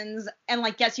happens. And,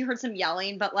 like, yes, you heard some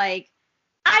yelling, but, like,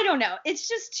 I don't know. It's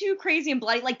just too crazy and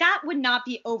bloody. Like, that would not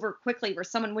be over quickly where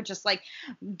someone would just, like,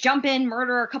 jump in,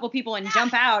 murder a couple people, and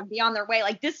jump out, be on their way.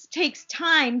 Like, this takes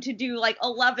time to do, like,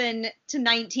 11 to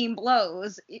 19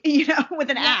 blows, with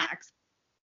an yeah. axe.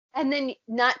 And then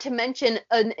not to mention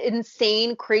an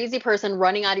insane, crazy person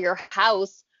running out of your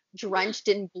house drenched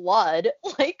in blood,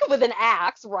 like with an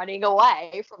axe running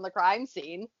away from the crime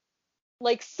scene.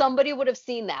 Like somebody would have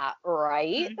seen that,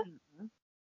 right? Mm-hmm.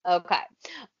 Okay.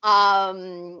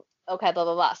 Okay, blah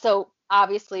blah blah. So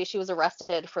obviously she was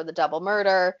arrested for the double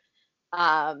murder.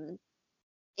 Um,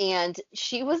 and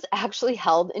she was actually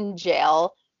held in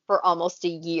jail for almost a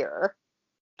year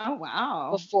Oh,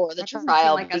 wow. before the That doesn't seem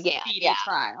trial like a began. speedy Yeah.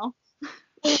 trial.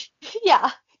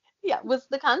 Yeah. Yeah. Was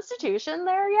the Constitution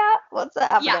there yet? What's Yeah.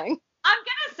 happening? I'm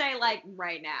gonna say, like,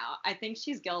 right now, I think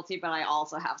she's guilty, but I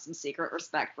also have some secret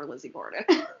respect for Lizzie Borden.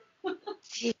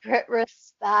 Secret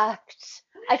respect.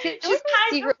 I feel She's like we kind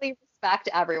of secretly respect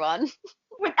everyone.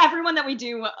 with everyone that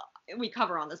we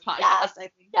cover on this podcast, Yes. I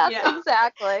think. Yes, Yeah.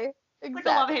 exactly. It's like a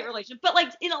love-hate relationship. But,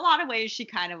 like, in a lot of ways, she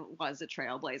kind of was a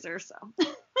trailblazer, so.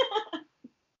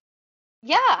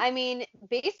 Yeah, I mean,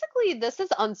 basically this is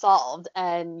unsolved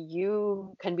and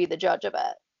you can be the judge of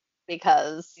it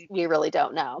because we really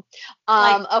don't know.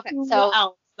 Like, Okay, who so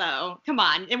else, though? Come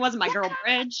on. It wasn't my girl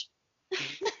Bridge.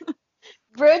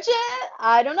 Bridget,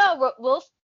 I don't know. We'll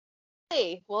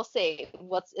see. We'll see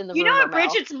what's in the You know rumor if mill.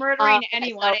 Bridget's murdering Okay,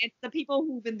 anyone, so it's the people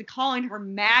who've been calling her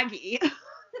Maggie.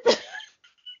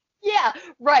 yeah,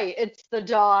 right. It's the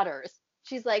daughters.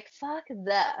 She's like, fuck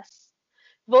this.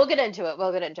 We'll get into it.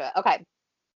 We'll get into it. Okay.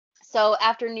 So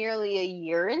after nearly a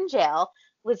year in jail,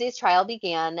 Lizzie's trial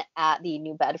began at the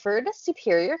New Bedford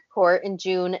Superior Court in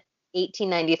June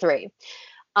 1893.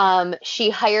 She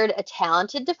hired a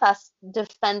talented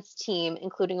defense team,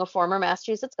 including a former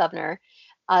Massachusetts governor.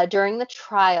 During the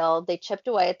trial, they chipped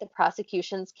away at the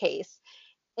prosecution's case.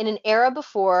 In an era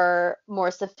before more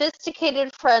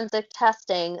sophisticated forensic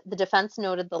testing, the defense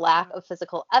noted the lack of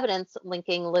physical evidence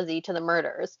linking Lizzie to the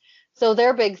murders. So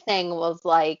their big thing was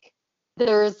like,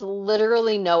 there's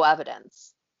literally no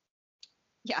evidence.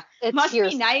 Yeah. It's Must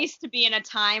hearsay. be nice to be in a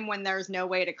time when there's no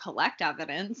way to collect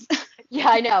evidence. Yeah,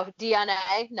 I know.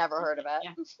 DNA, never heard of it.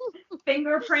 Yeah.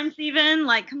 Fingerprints even,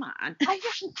 like, come on.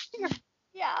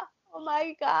 Yeah. Oh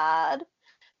my God.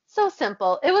 So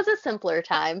simple. It was a simpler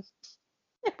time.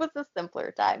 It was a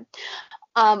simpler time.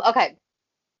 Okay.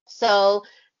 So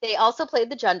they also played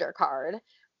the gender card,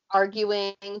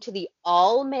 arguing to the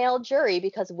all-male jury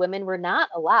because women were not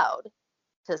allowed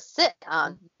to sit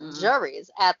on juries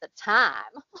at the time.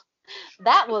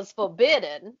 That was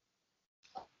forbidden.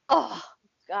 Oh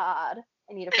God.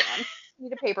 I need a fan. I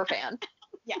need a paper fan.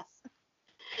 Yes.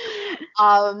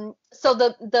 So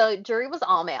the jury was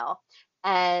all male,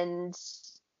 and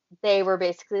they were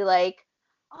basically like,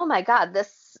 oh my God,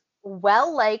 this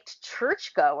well-liked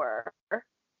churchgoer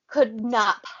could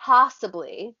not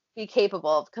possibly be capable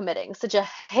of committing such a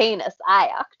heinous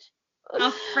act.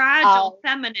 A fragile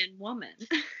feminine woman.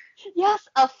 Yes,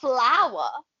 a flower.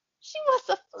 She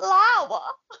was a flower.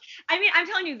 I mean, I'm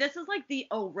telling you, this is like the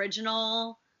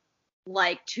original,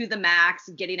 like, to the max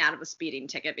getting out of a speeding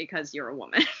ticket because you're a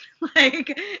woman.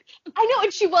 Like, I know,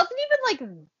 and she wasn't even like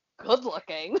good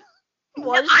looking.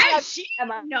 Was she?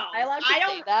 No, I allowed to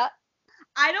say that?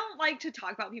 I don't like to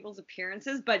talk about people's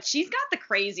appearances, but she's got the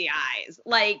crazy eyes,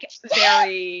 like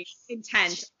very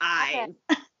intense eyes.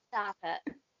 Stop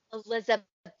it. Elizabeth,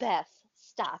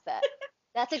 stop it.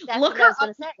 That's exactly Look what I was her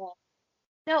going to up. say.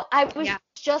 No, I was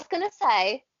just going to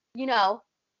say,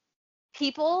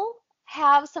 people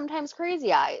have sometimes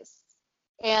crazy eyes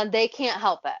and they can't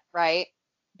help it, right?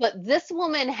 But this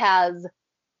woman has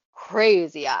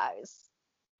crazy eyes,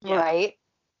 right?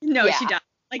 No, she does.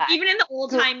 Like, even in the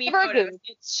old-timey photos,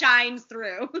 it shines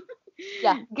through.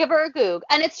 Yeah, give her a goog.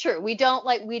 And it's true. We don't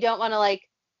want to like,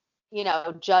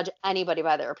 judge anybody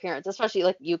by their appearance, especially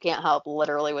like you can't help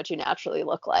literally what you naturally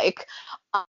look like.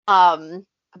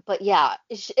 But yeah,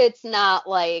 it's not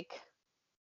like,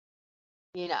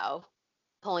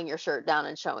 pulling your shirt down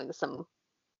and showing some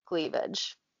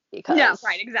cleavage because Yeah,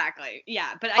 right, exactly.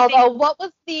 Yeah, but although what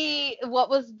was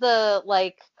the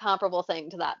like comparable thing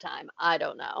to that time? I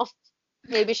don't know.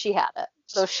 Maybe she had it.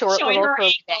 So short showing little her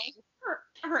ankle.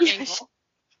 Her ankle.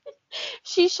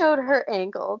 She showed her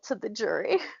ankle to the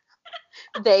jury.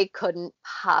 They couldn't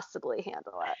possibly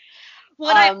handle it.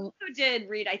 What I also did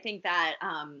read, I think that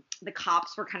the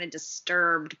cops were kind of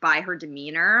disturbed by her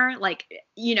demeanor. Like,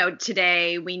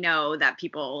 today we know that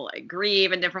people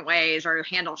grieve in different ways or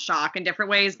handle shock in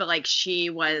different ways, but like she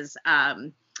was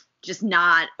just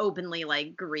not openly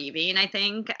like grieving, I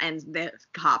think, and the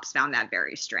cops found that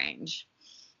very strange.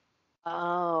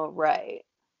 Oh, right.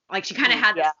 Like she kind of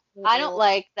had this I don't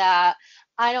like that.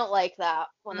 I don't like that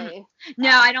when they. No,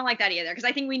 I don't like that either because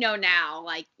I think we know now,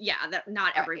 like, yeah, that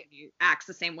not everybody acts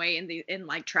the same way in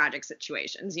like tragic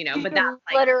situations, But that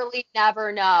like, literally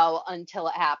never know until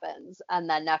it happens, and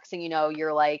then next thing you know,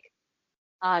 you're like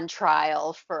on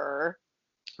trial for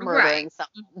murdering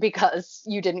someone because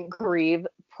you didn't grieve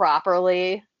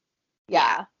properly.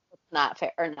 Yeah, not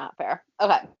fair. Not fair.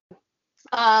 Okay.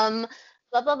 Blah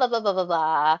blah blah blah blah blah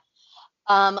blah.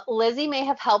 Lizzie may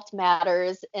have helped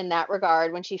matters in that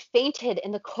regard when she fainted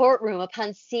in the courtroom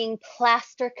upon seeing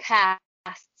plaster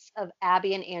casts of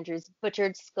Abby and Andrew's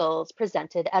butchered skulls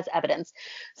presented as evidence.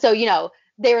 So,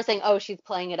 they were saying, oh, she's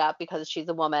playing it up because she's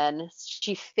a woman.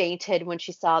 She fainted when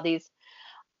she saw these.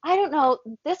 I don't know.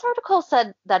 This article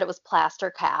said that it was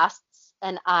plaster casts,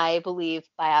 and I believe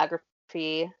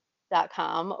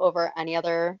biography.com over any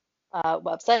other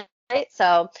website.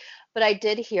 So, but I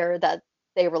did hear that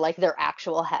they were like their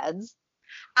actual heads.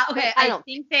 Okay, I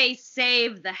think they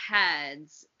saved the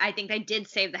heads. I think they did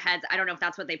save the heads. I don't know if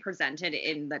that's what they presented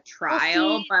in the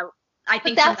trial, but I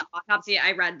think from the autopsy,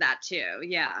 I read that too.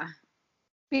 Yeah.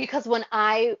 Because when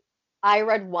I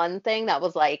read one thing that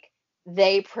was like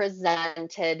they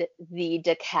presented the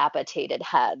decapitated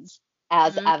heads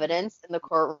as evidence in the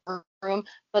courtroom,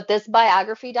 but this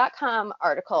biography.com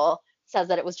article says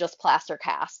that it was just plaster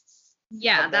casts.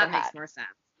 Yeah, that makes more sense.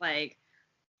 Like,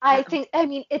 I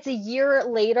mean, it's a year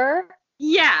later.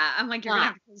 Yeah, I'm like, you're gonna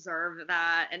have to preserve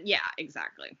that, and yeah,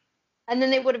 exactly. And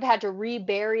then they would have had to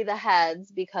rebury the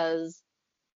heads because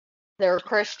they're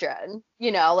Christian,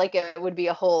 like it would be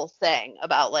a whole thing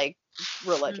about like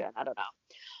religion. I don't know.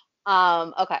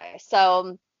 Okay,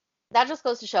 so that just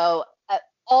goes to show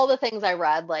all the things I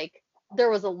read, like there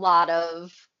was a lot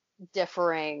of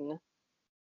differing,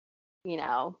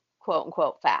 quote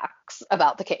unquote facts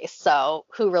about the case. So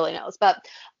who really knows? But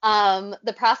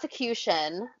the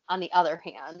prosecution, on the other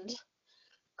hand,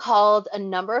 called a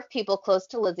number of people close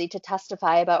to Lizzie to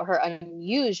testify about her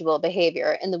unusual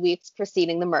behavior in the weeks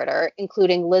preceding the murder,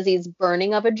 including Lizzie's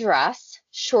burning of a dress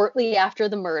shortly after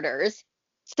the murders.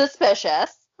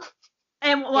 Suspicious.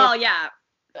 And well, yeah.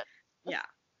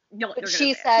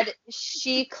 She said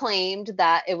she claimed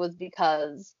that it was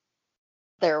because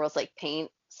there was like paint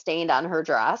stained on her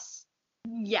dress.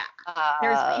 Yeah,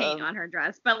 there's paint on her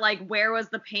dress, but like where was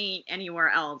the paint anywhere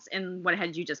else? And what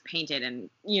had you just painted? And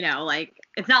like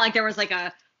it's not like there was like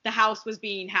the house was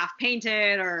being half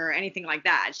painted or anything like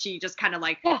that. She just kind of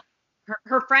like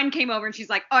her friend came over and she's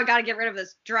like, oh, I gotta get rid of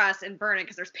this dress and burn it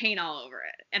because there's paint all over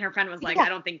it. And her friend was like, I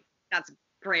don't think that's a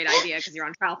great idea because you're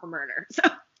on trial for murder. So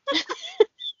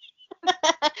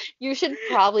you should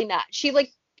probably not. She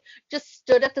like just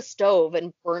stood at the stove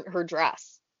and burnt her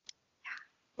dress.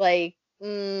 Like,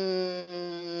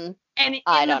 and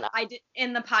I don't know. I did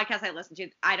in the podcast I listened to.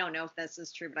 I don't know if this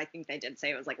is true, but I think they did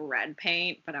say it was like red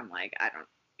paint. But I'm like, I don't,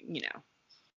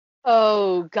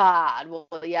 Oh God. Well,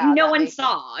 yeah. No one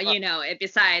saw, it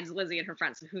besides Lizzie and her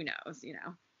friends. So who knows,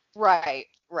 Right.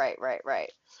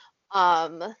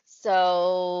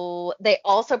 So they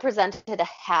also presented a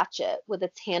hatchet with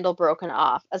its handle broken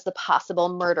off as the possible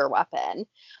murder weapon.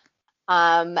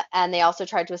 And they also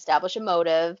tried to establish a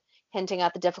motive, hinting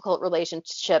at the difficult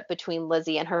relationship between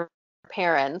Lizzie and her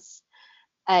parents,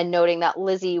 and noting that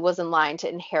Lizzie was in line to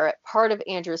inherit part of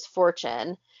Andrew's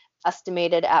fortune,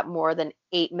 estimated at more than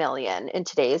 $8 million in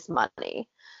today's money.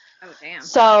 Oh, damn.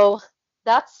 So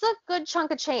that's a good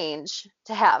chunk of change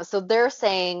to have. So they're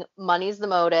saying money's the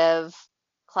motive,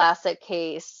 classic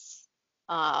case.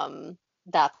 That's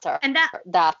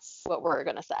what we're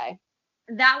gonna say.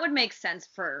 That would make sense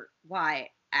for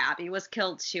why Abby was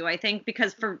killed too, I think,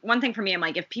 because for one thing for me, I'm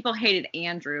like, if people hated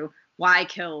Andrew, why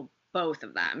kill both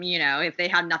of them? If they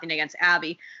had nothing against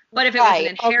Abby, but if it was an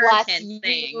inheritance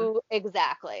thing,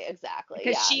 exactly,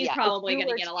 because she's probably going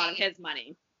to get a lot of his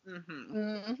money.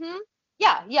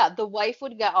 Yeah, the wife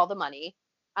would get all the money,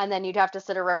 and then you'd have to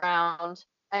sit around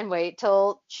and wait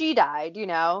till she died,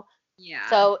 Yeah.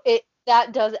 So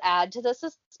that does add to the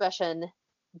suspicion,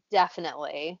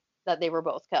 definitely, that they were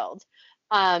both killed.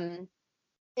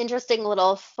 Interesting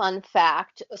little fun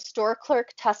fact, a store clerk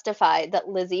testified that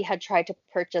Lizzie had tried to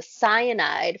purchase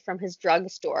cyanide from his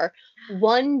drugstore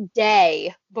one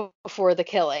day before the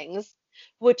killings,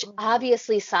 which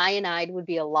obviously cyanide would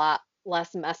be a lot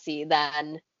less messy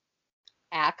than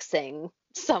axing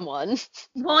someone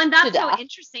Well, and to that's so death.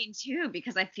 interesting too,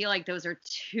 because I feel like those are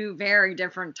two very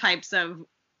different types of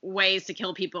ways to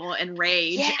kill people in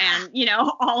rage Yeah. and,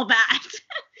 all that.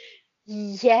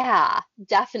 Yeah,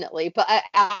 definitely. But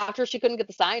after she couldn't get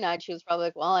the cyanide, she was probably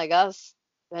like, well, I guess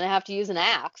I'm gonna have to use an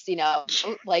axe,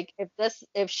 Like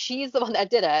if she's the one that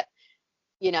did it,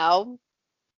 you know,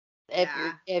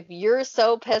 Yeah. if you're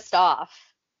so pissed off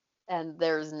and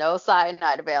there's no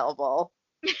cyanide available,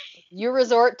 you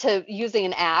resort to using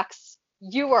an axe,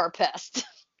 you are pissed.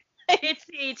 It's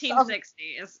the So,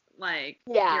 1860s. Like,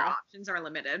 your yeah, options are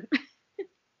limited.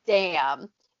 damn.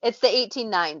 It's the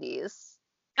 1890s.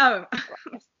 Oh, Well, I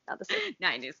guess not the same,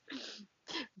 90s.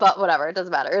 but whatever, it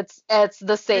doesn't matter. It's the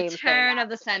The same thing, turn of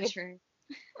the honestly. century.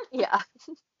 Yeah.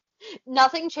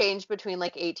 Nothing changed between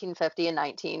like 1850 and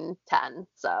 1910,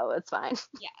 so it's fine.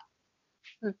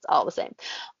 Yeah. It's all the same.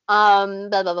 Blah,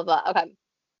 blah, blah, blah. Okay.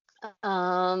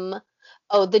 Um,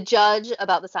 oh, the judge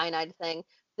about the cyanide thing.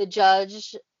 The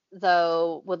judge,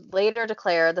 though, would later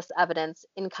declare this evidence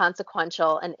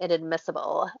inconsequential and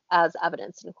inadmissible as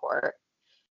evidence in court.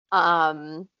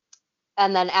 Um,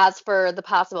 and then as for the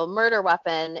possible murder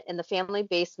weapon, in the family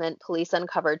basement, police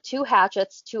uncovered two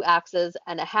hatchets, two axes,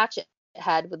 and a hatchet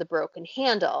head with a broken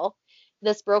handle.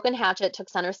 This broken hatchet took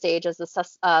center stage as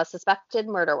the suspected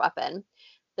murder weapon.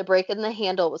 The break in the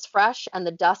handle was fresh, and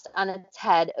the dust on its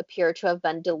head appeared to have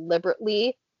been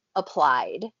deliberately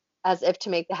applied, as if to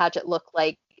make the hatchet look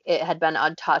like it had been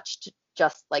untouched,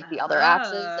 just like the other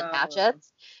axes and Oh,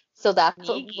 hatchets. So that's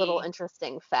a little sneaky.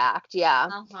 interesting fact. Yeah.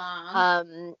 Uh-huh.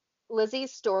 Um,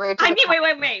 Lizzie's story to I the mean,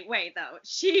 cop. wait, though.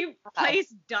 She Okay.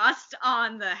 placed dust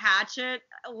on the hatchet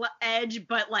edge,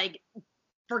 but like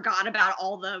forgot about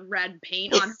all the red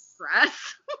paint on her dress.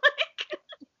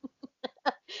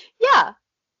 Yeah,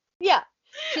 yeah.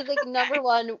 She's like Okay. number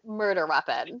one murder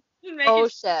weapon. Just making Oh sure.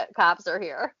 shit, cops are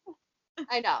here.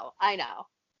 I know, I know.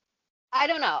 I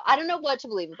don't know. I don't know what to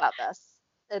believe about this.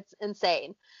 It's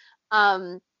insane.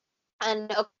 Um,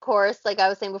 and of course, like I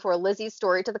was saying before, Lizzie's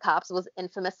story to the cops was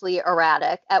infamously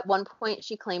erratic. At one point,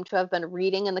 she claimed to have been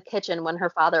reading in the kitchen when her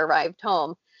father arrived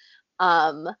home,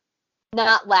 um,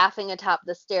 not laughing atop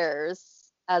the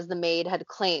stairs as the maid had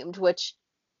claimed, which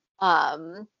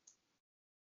um,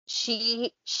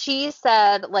 she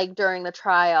said like during the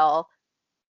trial,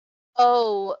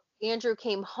 oh, Andrew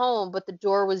came home, but the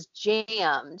door was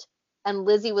jammed, and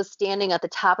Lizzie was standing at the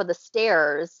top of the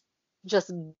stairs,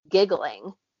 just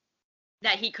giggling.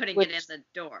 That he couldn't get in Which, the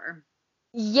door.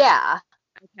 yeah,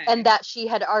 and Okay. that she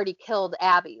had already killed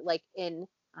Abby, like in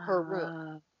her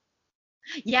room. Uh,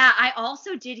 yeah, I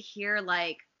also did hear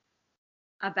like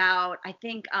about I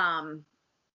think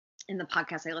in the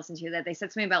podcast I listened to that they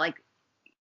said something about like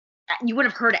you would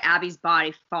have heard Abby's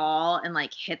body fall and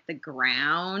like hit the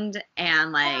ground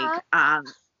Yeah,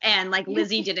 and like you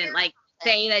Lizzie could didn't hear like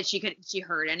something. say that she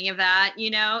heard any of that,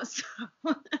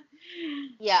 So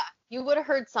Yeah, you would have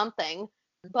heard something,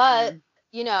 but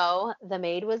mm, the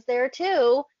maid was there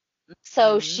too,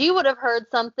 so mm, she would have heard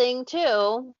something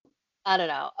too. I don't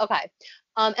know. Okay.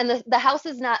 And the house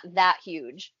is not that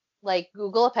huge. Like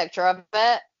Google a picture of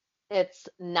it. It's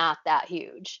not that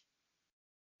huge,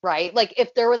 right? Like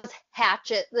if there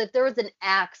was an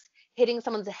axe hitting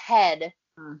someone's head,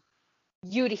 mm.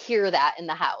 you'd hear that in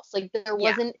the house. Like there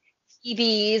Yeah. wasn't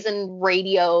TVs and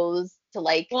radios to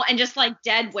like Well, and just like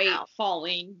dead weight sound.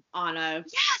 falling on a,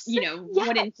 Yes. Yes.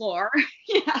 wooden floor.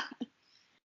 Yeah.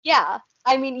 Yeah.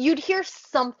 I mean, you'd hear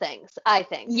some things, I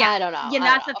think. Yeah. I don't know. Yeah,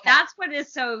 I don't know. Okay. that's what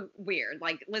is so weird.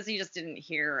 Like Lizzie just didn't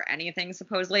hear anything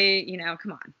supposedly,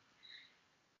 come on.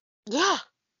 Yeah.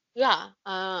 Yeah.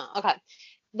 Okay.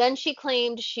 Then she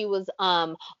claimed she was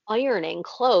ironing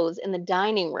clothes in the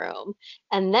dining room.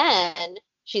 And then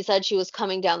she said she was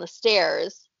coming down the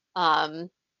stairs, um,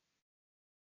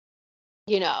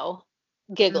 you know,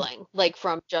 Mm. giggling, like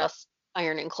from just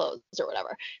ironing clothes or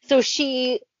whatever. So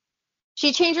she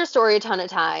changed her story a ton of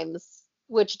times,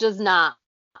 which does not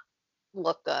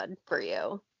look good for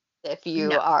you if you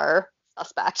No. are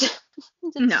suspect.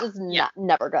 It's No. just Yeah. not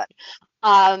never good.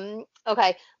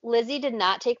 Okay, Lizzie did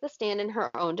not take the stand in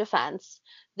her own defense.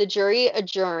 The jury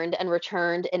adjourned and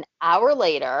returned an hour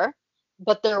later,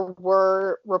 but there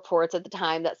were reports at the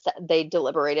time that said they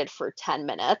deliberated for 10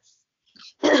 minutes.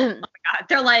 God,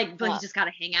 they're like, well, you uh, just got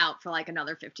to hang out for like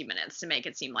another 50 minutes to make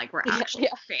it seem like we're yeah, actually yeah,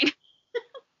 talking.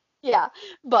 yeah.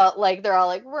 But like they're all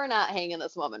like, we're not hanging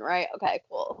this woman, right? Okay,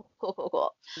 cool, cool, cool,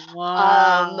 cool.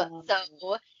 Wow.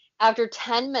 So after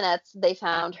 10 minutes, they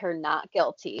found her not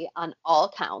guilty on all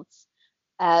counts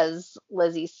as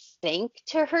Lizzie sank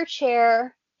to her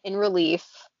chair in relief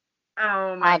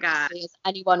Oh my God. obviously, as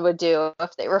anyone would do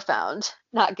if they were found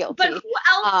not But guilty. who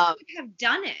else Um, would have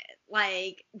done it?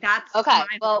 Like, that's okay,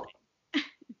 my whole well,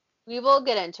 we will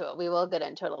get into it. We will get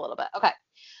into it a little bit. Okay.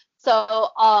 So,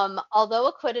 although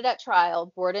acquitted at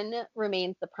trial, Borden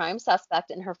remains the prime suspect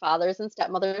in her father's and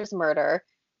stepmother's murder.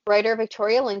 Writer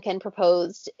Victoria Lincoln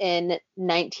proposed in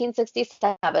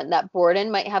 1967 that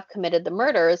Borden might have committed the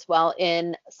murders while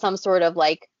in some sort of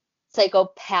like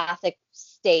psychopathic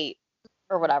state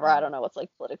or whatever. I thing. don't know what's like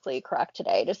politically correct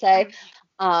today to say.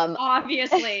 I Um,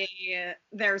 Obviously,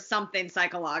 there's something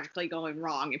psychologically going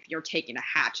wrong if you're taking a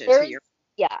hatchet to there's, your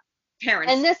yeah,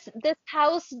 parents. and this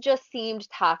house just seemed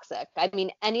toxic. I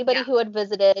mean, anybody Yeah. who had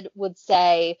visited would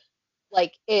say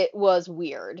like it was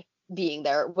weird being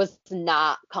there. It was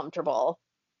not comfortable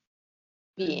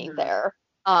being Hmm. there.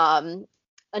 Um,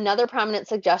 Another prominent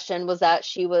suggestion was that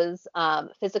she was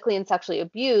physically and sexually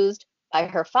abused by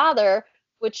her father,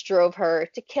 which drove her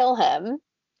to kill him.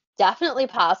 Definitely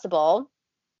possible.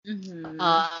 Hmm.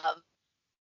 Um,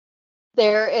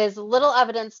 there is little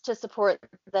evidence to support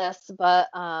this, but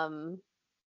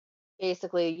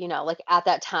basically, like at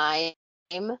that time,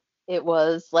 it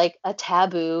was like a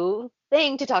taboo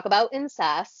thing to talk about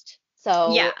incest.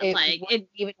 Yeah, So it like wouldn't it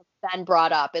even have been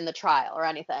brought up in the trial or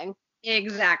anything.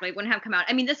 exactly wouldn't have come out.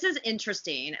 I mean, this is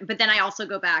interesting, but then I also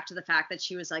go back to the fact that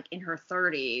she was like in her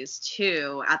 30s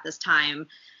too at this time,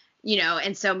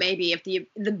 and so maybe if the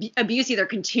abuse either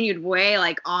continued way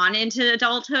like on into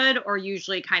adulthood, or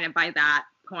usually kind of by that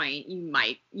point you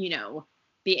might,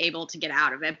 be able to get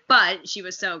out of it. But she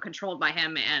was so controlled by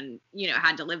him and,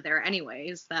 had to live there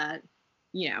anyways that,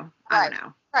 I don't Right,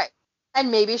 know. right.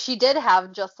 And maybe she did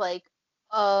have just like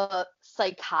a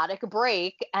psychotic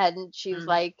break and she's Mm.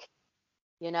 like,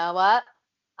 you know what?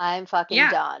 I'm fucking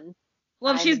Yeah. done.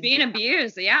 Well, if she's I'm being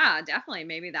abused, yeah, definitely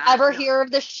maybe that. ever hear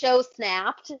of the show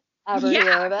Snapped? Ever Yeah,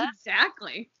 hear of it?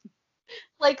 exactly.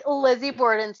 Like Lizzie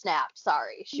Borden Snapped.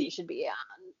 Sorry, she The should be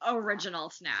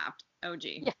original Snapped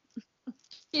OG. on.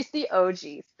 She's the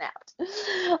OG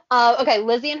Snapped. Okay,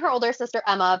 Lizzie and her older sister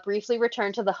Emma briefly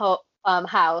returned to the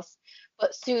house,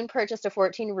 but soon purchased a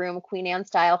 14-room Queen Anne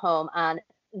style home on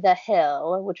the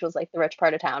Hill, which was like the rich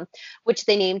part of town, which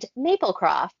they named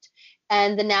Maplecroft.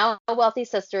 And the now wealthy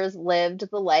sisters lived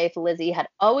the life Lizzie had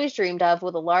always dreamed of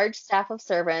with a large staff of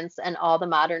servants and all the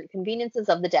modern conveniences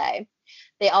of the day.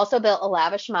 They also built a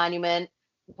lavish monument,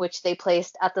 which they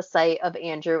placed at the site of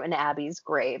Andrew and Abby's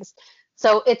graves.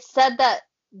 So it's said that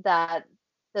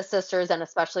the sisters and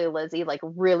especially Lizzie like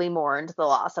really mourned the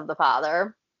loss of the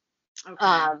father. Okay.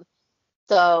 Um,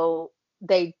 so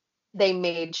they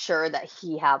made sure that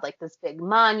he had like this big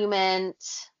monument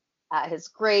at his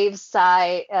grave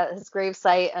site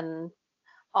and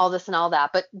all this and all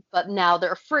that. But now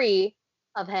they're free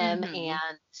of him Hmm.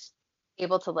 and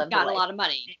able to live the Got a life lot of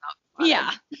money. they wanted.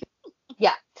 Yeah.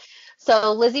 Yeah.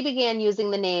 So Lizzie began using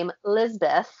the name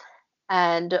Lisbeth,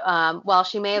 and while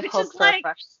she may have Which is hoped for a like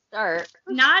fresh start,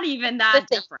 not even the that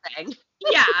same different. thing.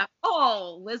 Yeah.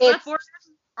 Oh, Elizabeth It's Borden?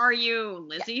 Are you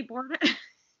yeah, Lizzie Borden?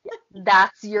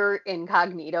 that's your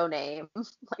incognito name.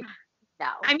 Like, no.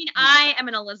 I mean, I am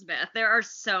an Elizabeth. There are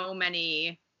so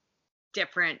many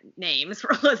different names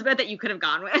for Elizabeth that you could have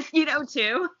gone with,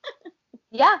 too.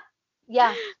 Yeah,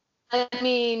 yeah. I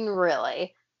mean,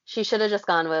 really, she should have just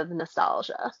gone with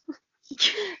nostalgia.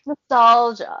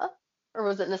 Nostalgia. Or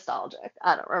was it nostalgic?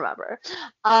 I don't remember.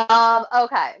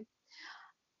 Okay.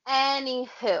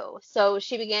 Anywho, so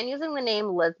she began using the name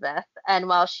Lisbeth, and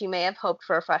while she may have hoped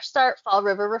for a fresh start, Fall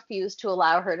River refused to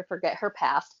allow her to forget her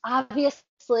past.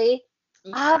 Obviously,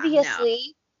 Yeah, no.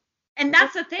 obviously, And this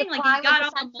that's the is the thing. Like, you've crime of got the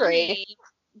all the century. money,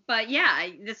 but yeah,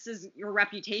 this is your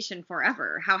reputation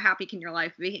forever. How happy can your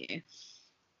life be?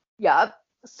 Yep.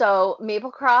 So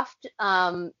Maplecroft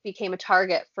became a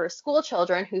target for school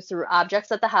children who threw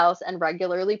objects at the house and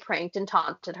regularly pranked and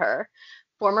taunted her.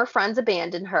 Former friends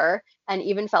abandoned her, and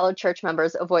even fellow church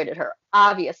members avoided her,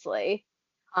 obviously.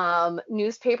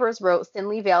 Newspapers wrote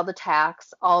thinly veiled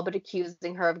attacks, all but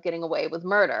accusing her of getting away with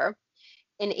murder.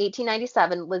 In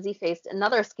 1897, Lizzie faced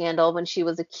another scandal when she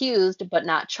was accused but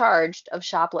not charged of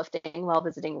shoplifting while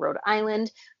visiting Rhode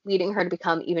Island, leading her to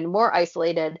become even more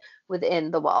isolated within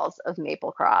the walls of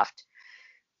Maplecroft.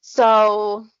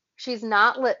 So she's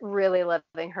not really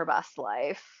living her best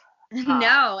life. Um,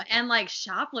 No, and like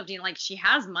shoplifting, like she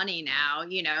has money now,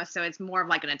 so it's more of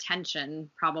like an attention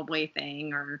probably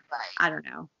thing, or right. I don't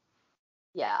know.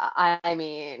 Yeah, I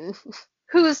mean,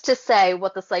 who's to say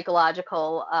what the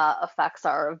psychological effects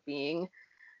are of being,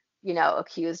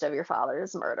 accused of your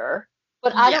father's murder?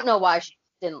 But I Yeah. don't know why she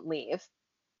didn't leave.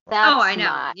 Oh, That's I know.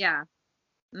 my Yeah.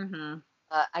 Hmm.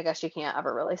 I guess you can't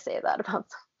ever really say that about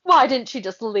Why didn't she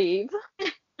just leave?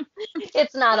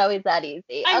 It's not always that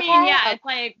easy. I mean, Okay. yeah, it's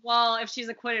like, well, if she's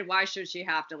acquitted, why should she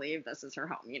have to leave? This is her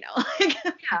home, Like,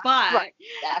 Yeah, but right.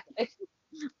 Exactly.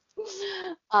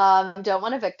 Don't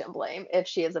want to victim blame if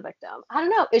she is a victim. I don't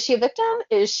know. Is she a victim?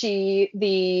 Is she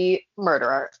the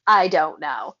murderer? I don't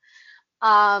know.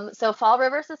 So Fall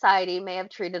River Society may have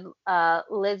treated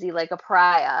Lizzie like a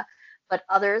pariah, but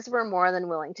others were more than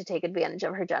willing to take advantage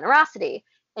of her generosity.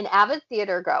 An avid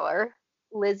theater goer,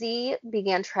 Lizzie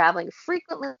began traveling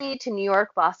frequently to New York,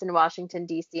 Boston, Washington,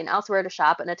 D.C., and elsewhere to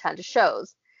shop and attend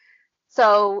shows.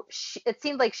 So it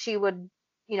seemed like she would,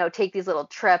 take these little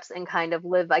trips and kind of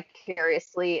live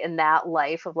vicariously in that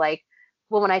life of like,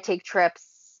 well, when I take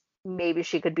trips, maybe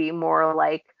she could be more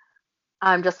like,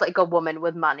 I'm just like a woman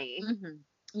with money mhm. type of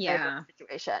Yeah.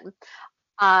 situation.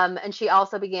 And she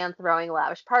also began throwing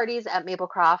lavish parties at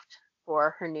Maplecroft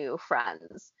for her new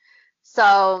friends.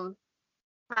 So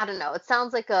I don't know. It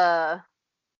sounds like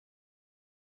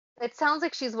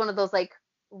she's one of those like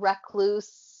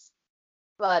recluse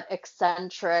but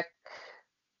eccentric.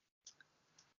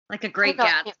 Like a I don't Great know. I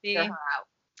can't figure Gatsby, her out.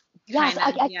 Yes,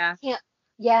 kind of, I yeah. can't.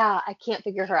 Yeah, I can't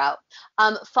figure her out.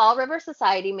 Fall River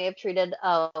Society may have treated.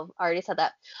 Oh, I already said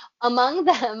that. Among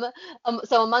them,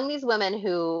 so among these women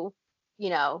who,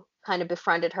 kind of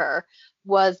befriended her,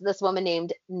 was this woman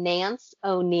named Nance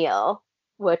O'Neill,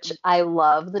 which I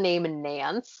love the name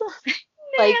Nance.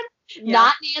 Like, Nance. Yeah.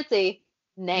 not Nancy,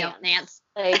 No, Nance. Nance.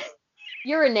 Like,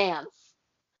 you're a Nance.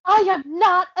 I am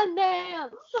not a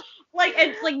Nance. Like,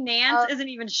 it's like Nance Uh, isn't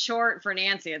even short for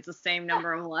Nancy. It's the same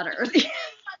number of letters. yeah,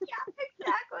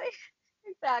 exactly.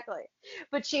 Exactly.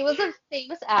 But she was a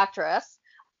famous actress,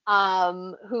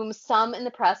 whom some in the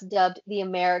press dubbed the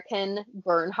American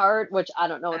Bernhardt, which I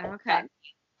don't know what Okay. that means,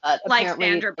 but Like apparently,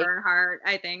 Sandra Bernhardt,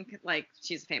 I think. Like,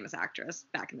 she's a famous actress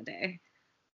back in the day.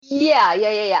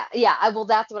 yeah. Well,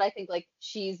 that's what I think. Like,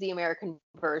 she's the American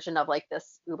version of like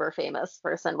this uber famous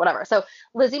person, whatever. So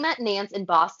Lizzie met Nance in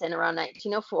Boston around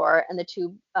 1904, and the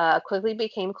two quickly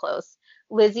became close.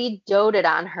 Lizzie doted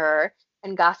on her,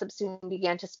 and gossip soon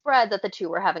began to spread that the two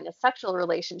were having a sexual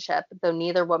relationship, though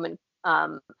neither woman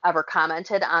ever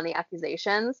commented on the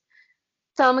accusations.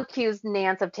 Some accused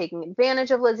Nance of taking advantage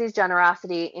of Lizzie's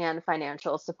generosity and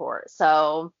financial support.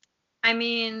 So, I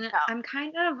mean, no. I'm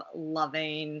kind of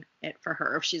loving it for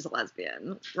her if she's a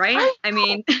lesbian, right? I I know.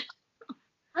 mean,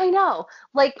 I know.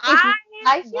 Like, if I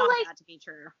I feel want like, that to be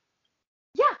true.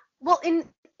 yeah, well,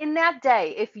 in that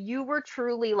day, if you were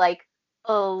truly like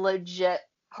a legit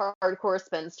hardcore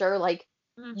spinster, like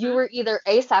you Hmm. were either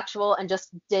asexual and just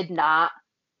did not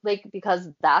like because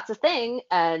that's a thing,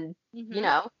 and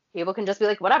Hmm. people can just be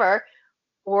like whatever,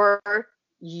 or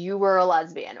you were a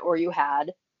lesbian, or you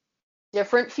had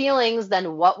different feelings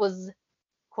than what was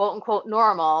quote unquote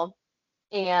normal,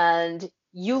 and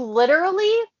you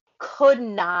literally could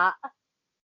not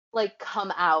like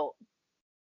come out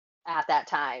at that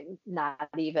time. Not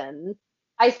even.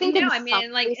 I think No, in I some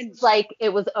mean, like, cases, like it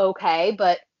was okay,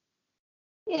 but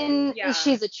yeah,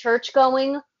 she's a church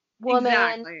going woman.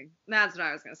 exactly. That's what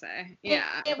I was gonna say. It,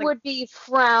 Yeah, it like, would be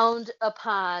frowned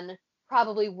upon,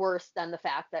 probably worse than the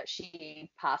fact that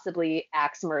she possibly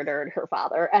axe murdered her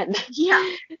father and yeah,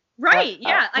 right.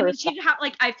 Yeah, I mean, herself. she'd have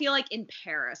like, I feel like in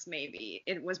Paris maybe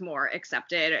it was more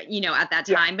accepted, at that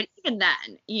Yeah, time, but even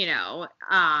then,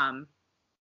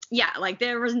 yeah, like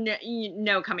there was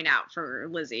no coming out for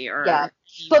Lizzie yeah. or But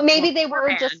well, maybe they were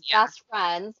beforehand. just best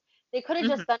friends. They could have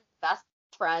Yeah. just been best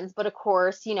friends, but of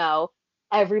course,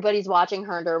 everybody's watching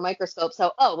her under a microscope.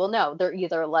 So, oh, well, no, they're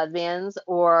either lesbians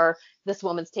or this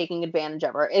woman's taking advantage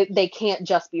of her. They can't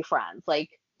just be friends. Like,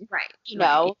 Right, you right.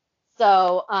 know.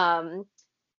 So,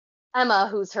 Emma,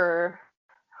 who's her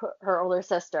older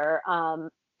sister,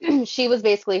 she was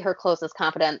basically her closest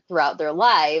confidant throughout their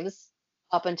lives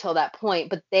up until that point.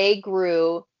 But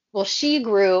she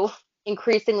grew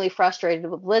increasingly frustrated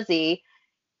with Lizzie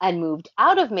and moved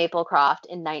out of Maplecroft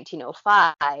in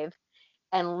 1905,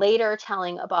 and later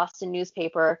telling a Boston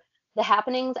newspaper, "The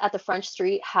happenings at the French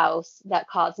Street house that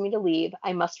caused me to leave,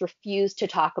 I must refuse to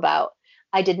talk about.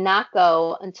 I did not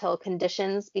go until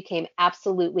conditions became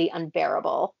absolutely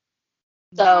unbearable."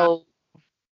 Wow. So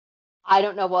I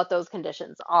don't know what those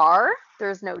conditions are.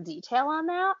 There's no detail on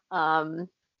that.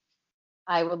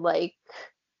 I would like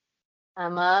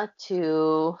Emma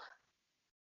to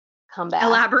come back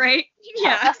Elaborate. and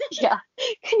tell Yeah. us. Yeah.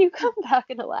 Can you come back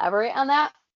and elaborate on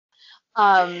that?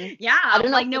 I Yeah, don't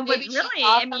know. like no, but Maybe she really,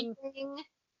 saw I mean, something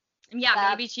yeah,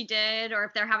 that, maybe she did, or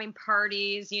if they're having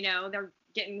parties, they're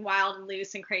getting wild and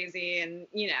loose and crazy, and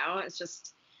it's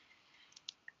just,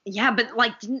 yeah, but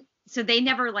like, didn't so they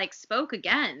never like spoke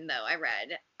again, though, I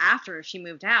read, after she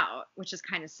moved out, which is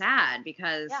kind of sad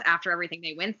because Yeah. after everything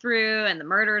they went through and the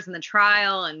murders and the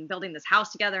trial and building this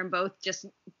house together and both just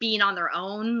being on their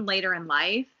own later in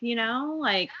life,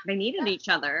 like they needed Yeah. each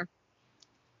other.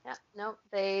 Yeah. No,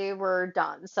 they were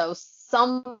done. So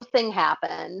something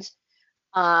happened.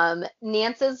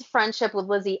 Nance's friendship with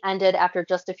Lizzie ended after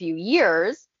just a few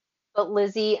years, but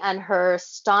Lizzie and her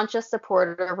staunchest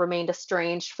supporter remained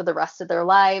estranged for the rest of their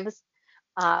lives.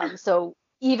 So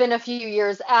even a few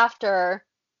years after,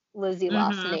 Lizzie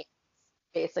lost Mm-hmm. Nance,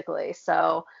 basically.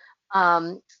 So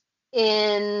um,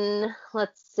 in,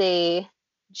 let's see,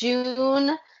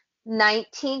 June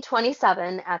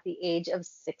 1927, at the age of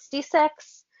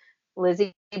 66,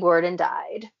 Lizzie Borden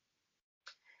died.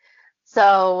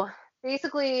 So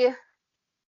basically,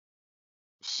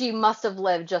 she must have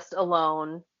lived just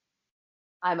alone,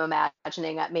 I'm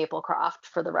imagining, at Maplecroft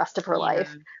for the rest of her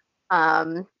life.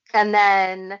 Yeah. And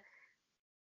then,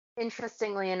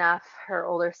 interestingly enough, her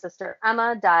older sister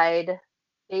Emma died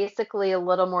basically a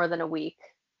little more than a week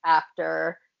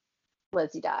after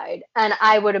Lizzie died. And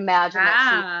I would imagine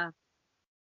that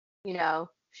Yeah.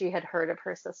 she had heard of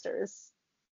her sister's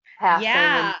passing and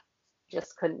Yeah.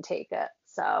 just couldn't take it.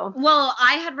 So, Well,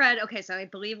 I had read, okay, so I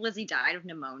believe Lizzie died of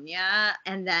pneumonia,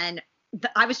 and then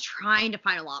I was trying to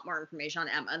find a lot more information on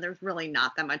Emma. There's really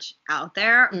not that much out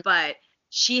there, mm, but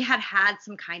she had had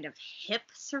some kind of hip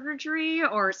surgery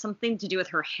or something to do with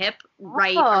her hip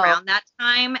right oh, around that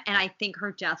time, and I think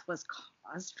her death was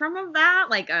caused from that,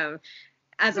 like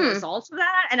as a hmm, result of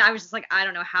that. And I was just like, I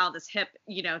don't know how this hip,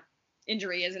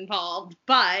 injury is involved,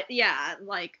 but yeah,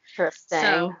 like interesting.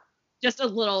 so just a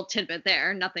little tidbit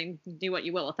there. Nothing, do what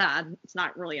you will with that. It's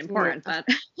not really Yeah, important, but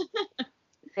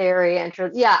very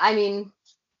interesting. Yeah, I mean,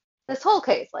 this whole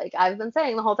case, like I've been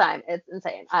saying the whole time, it's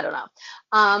insane. I don't know.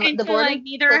 and The so like Borden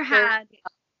neither sisters,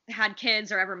 had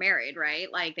kids or ever married,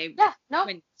 right? Like they yeah, no,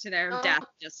 went to their no, death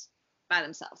just by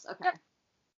themselves. Okay.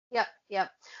 yep,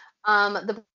 yep, yep.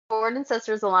 The Borden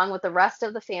sisters, along with the rest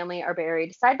of the family, are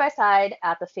buried side by side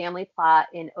at the family plot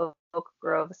in Oak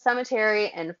Grove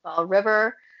Cemetery in Fall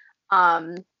River.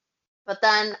 Um, but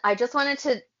then I just wanted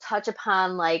to touch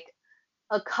upon like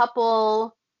a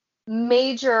couple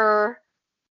major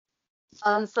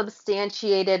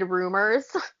unsubstantiated rumors,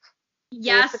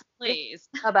 Yes, basically, please.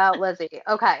 about Lizzie.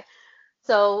 Okay,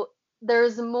 so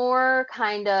there's more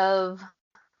kind of,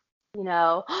 you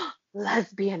know,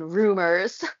 lesbian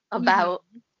rumors about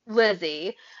Hmm.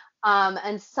 Lizzie.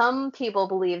 And some people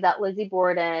believe that Lizzie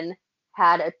Borden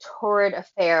had a torrid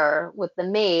affair with the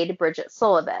maid, Bridget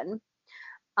Sullivan.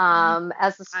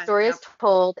 As the story is Yep.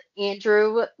 told,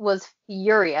 Andrew was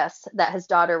furious that his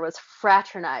daughter was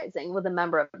fraternizing with a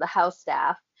member of the house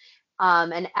staff.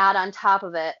 And add on top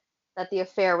of it that the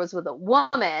affair was with a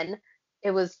woman,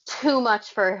 it was too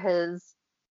much for his,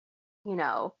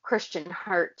 Christian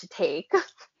heart to take.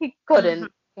 He Hmm.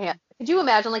 couldn't. Yeah. Could you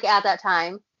imagine, like, at that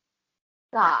time?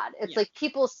 Right. God, it's Yeah. like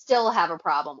people still have a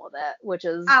problem with it, which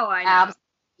is Oh, I know.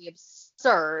 absolutely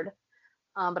absurd.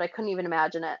 But I couldn't even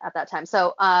imagine it at that time.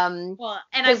 So, Well,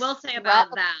 and I his will say threat about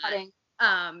of that, cutting.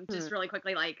 Hmm, just really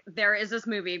quickly, like there is this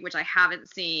movie which I haven't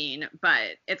seen,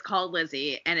 but it's called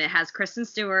Lizzie, and it has Kristen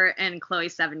Stewart and Chloe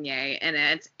Sevigny in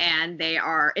it, and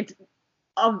it's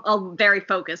very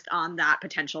focused on that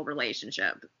potential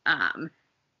relationship, and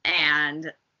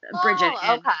Bridget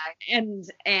oh, okay.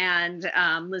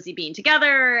 and Lizzie being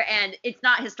together, and it's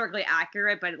not historically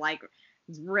accurate, but like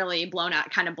it's really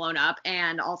kind of blown up,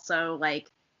 and also like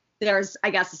there's I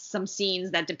guess some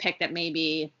scenes that depict that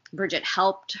maybe Bridget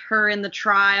helped her in the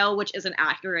trial, which isn't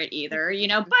accurate either,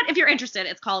 But if you're interested,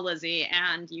 it's called Lizzie,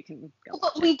 and you can go But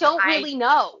watch it. we don't really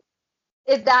know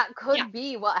if that Yeah, could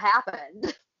be what happened.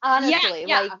 yeah, Honestly,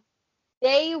 yeah, like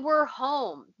they were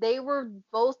home. They were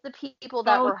both the people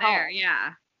that both were there, home.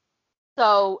 yeah.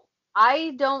 So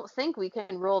I don't think we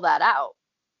can rule that out.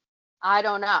 I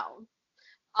don't know.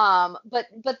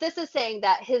 But this is saying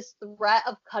that his threat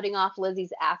of cutting off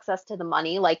Lizzie's access to the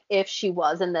money, like if she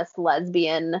was in this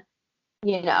lesbian,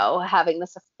 having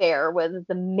this affair with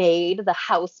the maid, the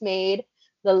housemaid,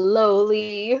 the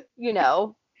lowly,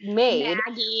 maid.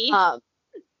 Maggie. Um,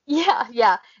 yeah,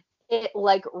 yeah. It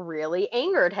like really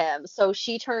angered him. So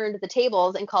she turned the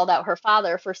tables and called out her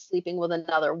father for sleeping with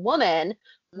another woman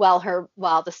while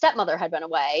the stepmother had been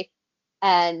away.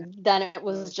 And then it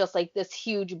was just like this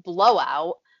huge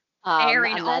blowout.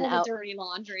 Airing And then all the out dirty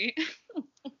laundry.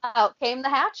 out came the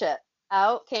hatchet.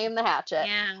 Out came the hatchet.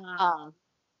 Yeah. Um,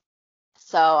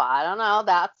 so I don't know.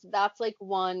 That's like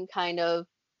one kind of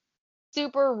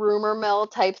super rumor mill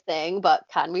type thing, but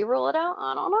can we rule it out?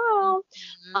 I don't know.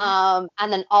 Mhm.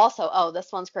 And then also, oh,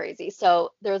 this one's crazy.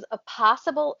 So there's a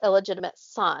possible illegitimate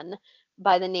son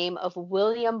by the name of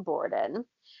William Borden.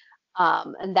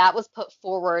 And that was put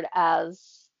forward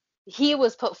as he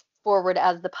was put forward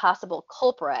as the possible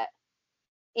culprit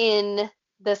in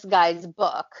this guy's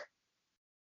book,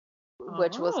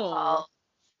 which was Oh. called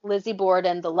Lizzie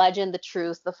Borden, The Legend, the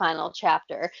Truth, the Final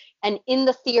Chapter. And in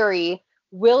the theory,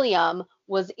 William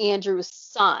was Andrew's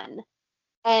son.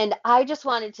 And I just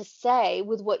wanted to say,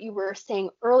 with what you were saying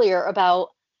earlier about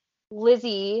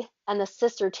Lizzie and the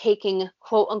sister taking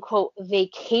quote unquote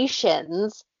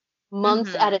vacations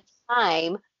months at Mhm. a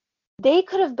time, they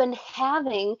could have been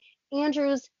having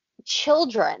Andrew's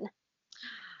children.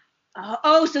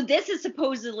 Oh, so this is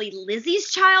supposedly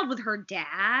Lizzie's child with her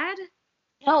dad?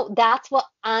 No, that's what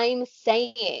I'm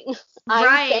saying. I'm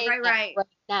Right, saying right, that right. right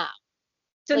now.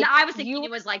 So now Like I was thinking you,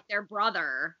 it was like their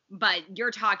brother, but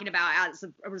you're talking about as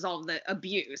a result of the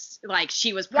abuse. Like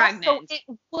she was yes, so pregnant it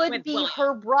would with be William.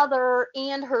 her brother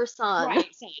and her son.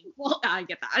 Right. So, well, I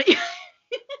get that. Don't make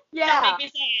Yeah, me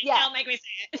say it. yeah. Don't make me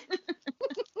say it.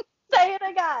 Say it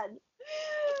again.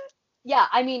 Yeah,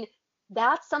 I mean,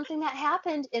 that's something that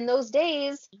happened in those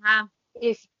days. Yeah.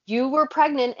 If you were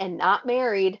pregnant and not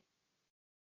married,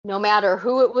 no matter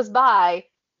who it was by,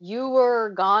 you were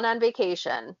gone on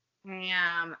vacation.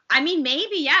 I mean,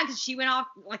 maybe, yeah, because she went off,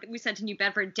 like we said, to New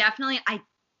Bedford. Definitely, I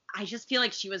just feel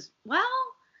like she was, well,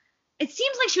 it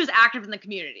seems like she was active in the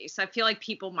community. So I feel like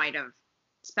people might have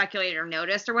speculated or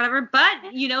noticed or whatever. But,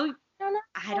 I don't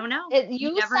I know. don't know. You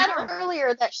You never said know.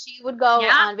 earlier that she would go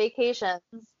Yeah. on vacations,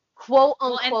 quote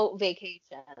Well, unquote vacations.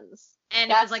 and it was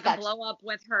That's like a sketchy. blow up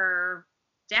with her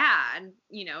dad,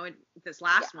 this Yeah,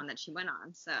 last one that she went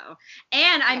on. So,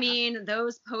 and I yeah. mean,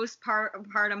 those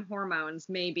postpartum hormones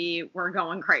maybe were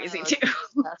going crazy Oh, too.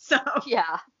 Jesus. So,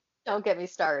 Yeah. Don't get me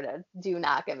started. Do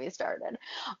not get me started.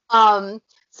 Um,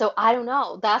 so I don't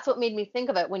know. That's what made me think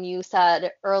of it when you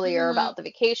said earlier mm, about the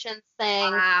vacations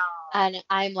thing. wow. And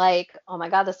I'm like, oh my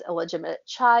God, this illegitimate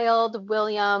child,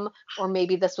 William, or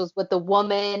maybe this was with the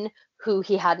woman who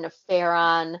he had an affair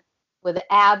on with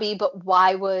Abby, but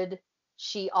why would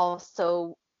she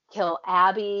also kill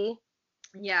Abby?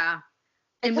 Yeah.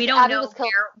 And we Because don't Abby know was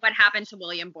killed. what happened to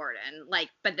William Borden. Like,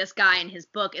 but this guy in his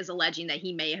book is alleging that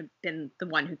he may have been the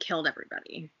one who killed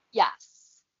everybody.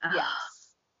 Yes, Ugh.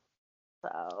 yes.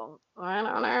 So I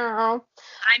don't know.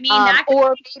 I mean, that could Or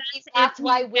make maybe sense if that's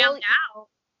why he found Will, out.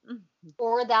 Mhm.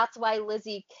 or that's why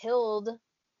Lizzie killed the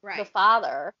Right.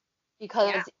 father Yeah.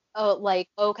 because, oh, like,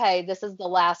 okay, this is the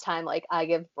last time like I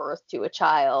give birth to a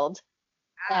child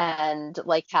and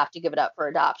like have to give it up for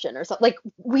adoption or something. Like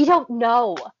we don't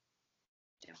know.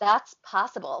 Yeah. That's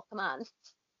possible. Come on.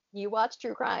 You watch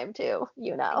true crime too,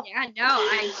 you know. Yeah, no,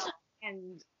 I know.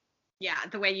 And yeah,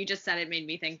 the way you just said it made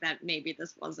me think that maybe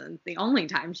this wasn't the only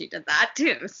time she did that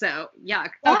too. So,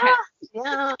 yuck. Yeah, Okay.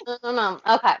 yeah, no.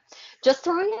 Okay, just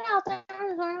throwing it out there.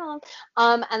 Throwing it out.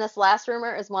 And this last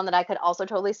rumor is one that I could also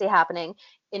totally see happening.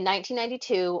 In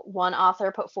 1992, one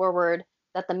author put forward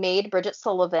that the maid Bridget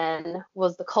Sullivan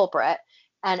was the culprit,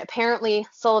 and apparently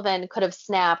Sullivan could have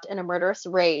snapped in a murderous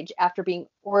rage after being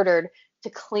ordered to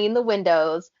clean the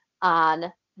windows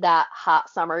on that hot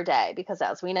summer day, because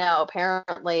as we know,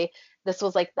 apparently this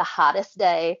was like the hottest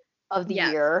day of the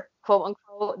Yes. year, quote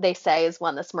unquote, they say is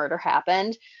when this murder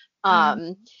happened. Mhm.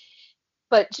 Um,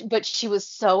 but she was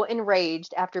so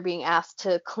enraged after being asked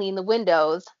to clean the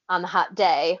windows on the hot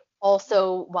day,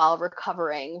 also while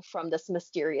recovering from this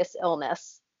mysterious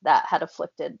illness that had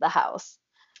afflicted the house.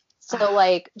 So Ah,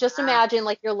 like just imagine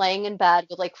like you're laying in bed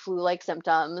with like flu-like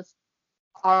symptoms,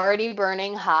 already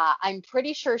burning hot. I'm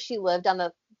pretty sure she lived on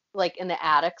the like in the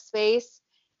attic space.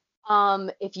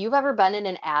 If you've ever been in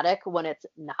an attic when it's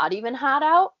not even hot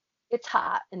out, it's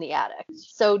hot in the attic.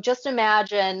 So just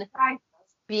imagine right.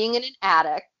 being in an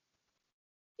attic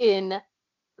in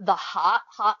the hot,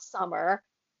 hot summer,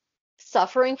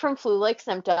 suffering from flu-like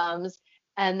symptoms,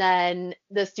 and then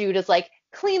this dude is like,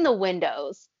 clean the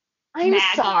windows. I'm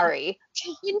Maggie. sorry.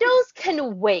 Windows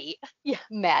can wait. Yeah,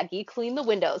 Maggie, clean the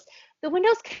windows. The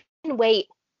windows can wait,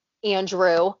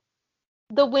 Andrew.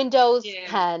 The windows Dude.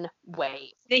 can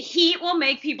wait. The heat will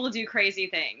make people do crazy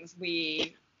things.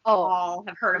 We Oh, all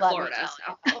have heard of let me Florida,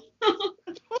 tell so. you.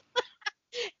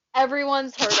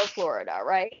 Everyone's heard of Florida,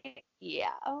 right? Yeah,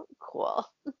 cool.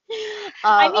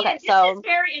 I mean, Okay, this is so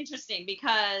very interesting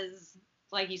because,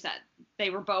 like you said, they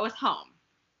were both home,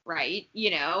 right?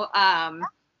 If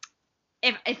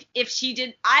she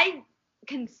did, I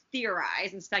can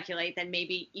theorize and speculate that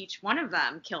maybe each one of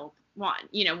them killed one.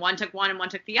 You know, one took one and one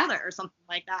took the other or something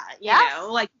like that. You Yes.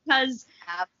 know, like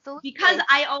Absolutely. because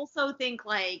I also think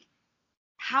like,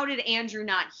 how did Andrew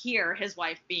not hear his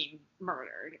wife being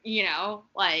murdered? You know,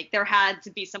 like there had to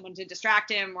be someone to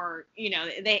distract him, or you know,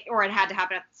 it had to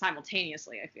happen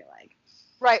simultaneously. I feel like.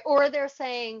 Right. Or they're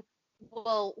saying,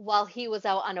 well, while he was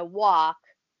out on a walk,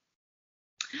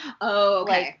 Oh,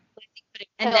 like okay. Lizzie could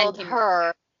And have then killed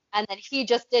her, and then he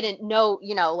just didn't know,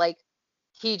 you know, like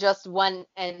he just went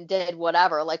and did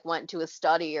whatever, like went to his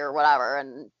study or whatever,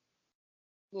 and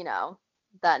you know,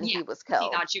 then yeah, he was he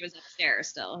killed. thought she was upstairs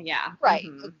still. Yeah. Right,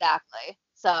 Mm-hmm. exactly.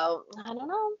 So I don't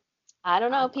know. I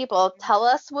don't know, Oh, people. Tell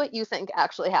us what you think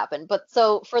actually happened. But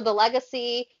so for the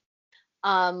legacy,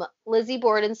 Lizzie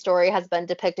Borden's story has been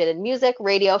depicted in music,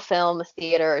 radio, film,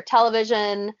 theater,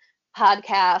 television,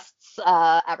 podcasts,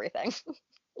 everything.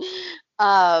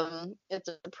 It's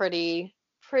a pretty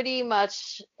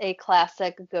much a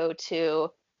classic go-to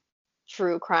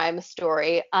true crime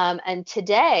story. And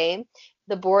today,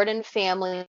 the Borden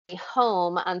family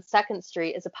home on Second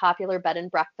Street is a popular bed and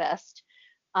breakfast.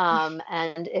 And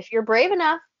if you're brave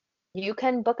enough, you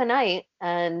can book a night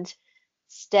and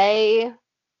stay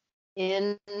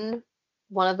in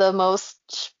one of the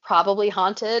most probably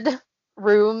haunted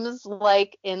rooms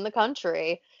like in the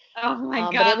country. oh my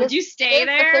But God, would you stay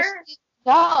there?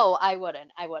 no, I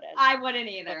wouldn't. I wouldn't. I wouldn't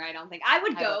either. I don't think I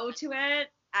would I wouldn't. go to it.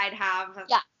 I'd have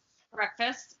Yeah,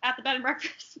 breakfast at the bed and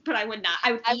breakfast, but I would not.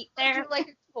 I would I eat would there. do like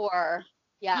a tour.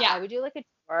 Yeah, Yeah. I would do like a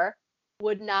tour.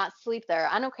 Would not sleep there.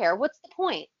 I don't care. What's the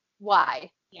point?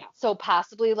 Why? Yeah. So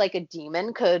possibly like a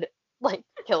demon could like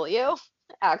kill you,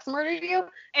 axe murder you?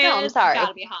 No, I'm It's sorry.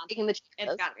 gotta be haunted. Taking the It's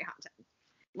chances. gotta be haunted.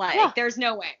 Like, Yeah. there's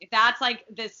no way. That's like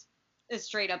this is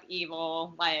straight up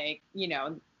evil, like, you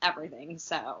know, everything.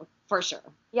 So for sure.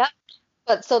 Yep.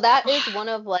 But so that is one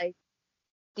of like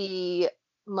the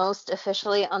most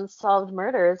officially unsolved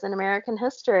murders in American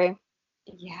history.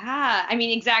 Yeah. I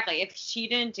mean, exactly. If she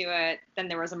didn't do it, then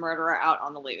there was a murderer out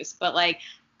on the loose. But like,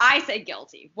 I say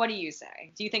guilty. What do you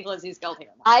say? Do you think Lizzie's guilty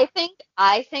or not?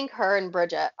 I think her and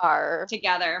Bridget are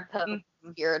Together.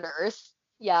 co-conspirators.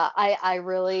 Yeah,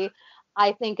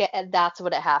 I think that's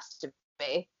what it has to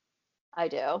be. I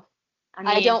do. I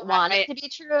I mean, don't want it to be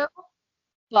true,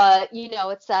 but you know,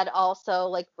 it said also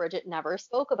like Bridget never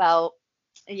spoke about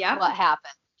yep. what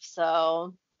happened.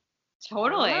 So I don't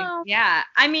Totally. know. Yeah.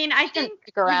 I mean, I She didn't think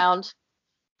stick around.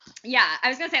 yeah, I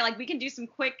was gonna say like we can do some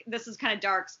quick. This is kind of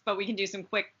dark, but we can do some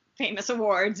quick famous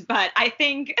awards. But I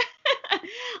think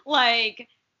like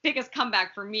biggest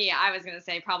comeback for me, I was gonna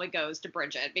say probably goes to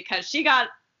Bridget because she got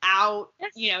out.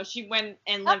 Yes. You know, she went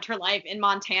and lived her life in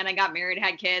Montana, got married,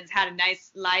 had kids, had a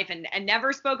nice life, and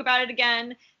never spoke about it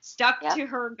again. Stuck Yep. to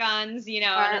her guns, you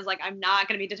know, Smart. and was like, I'm not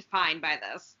gonna be defined by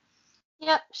this.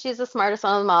 Yep, she's the smartest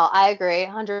one of them all. I agree,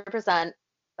 100%.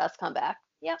 Best comeback.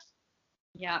 Yep.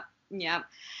 Yep. Yep.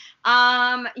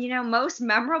 You know, most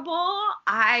memorable,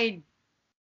 I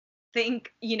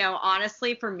think, you know,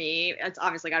 honestly, for me, it's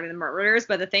obviously got to be the murders,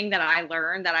 but the thing that I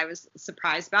learned that I was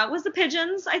surprised about was the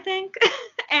pigeons, I think.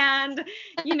 And,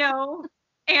 you know,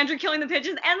 Andrew killing the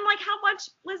pigeons and like how much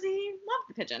Lizzie loved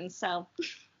the pigeons. So,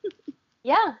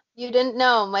 Yeah, you didn't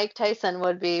know Mike Tyson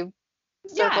would be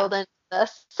yeah, circled into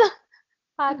this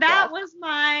that podcast. was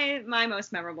my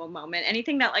most memorable moment.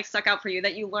 Anything that like stuck out for you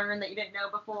that you learned that you didn't know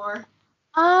before?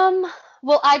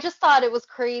 Well, I just thought it was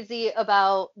crazy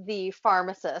about the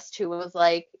pharmacist who was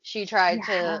like, she tried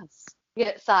to Yes.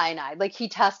 get cyanide. Like, he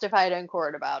testified in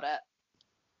court about it.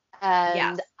 Yes.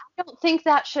 And I don't think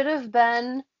that should have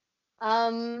been,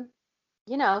 um,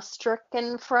 you know,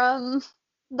 stricken from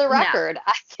the No. record.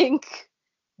 I think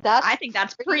I think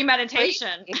that's pretty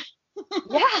premeditation. crazy.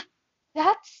 Yeah,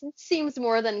 that seems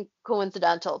more than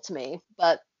coincidental to me.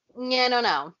 But yeah, I don't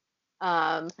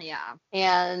know. Yeah.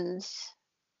 And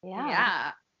yeah,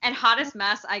 Yeah. And hottest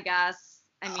mess, I guess.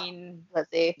 I mean,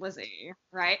 Lizzie. Lizzie,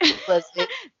 right? Lizzie.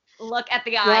 Look at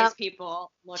the eyes, Yeah,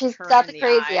 people. Look she's her got in the the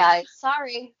crazy eyes. eyes.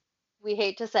 Sorry. We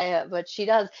hate to say it, but she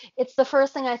does. It's the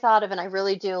first thing I thought of, and I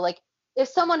really do. Like, if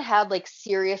someone had like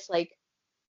serious, like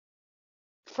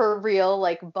for real,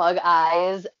 like bug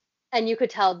eyes, and you could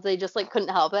tell they just like couldn't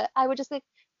help it, I would just think,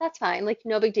 that's fine, like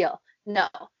no big deal. No.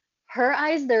 Her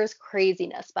eyes, there's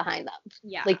craziness behind them.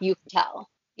 Yeah. Like you can tell.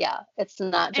 Yeah, it's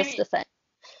not I just mean, a thing.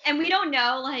 and we don't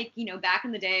know, like, you know, back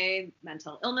in the day,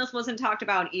 mental illness wasn't talked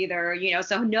about either, you know,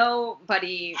 so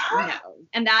nobody knows.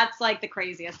 And that's like the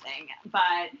craziest thing.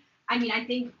 But I mean, I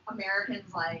think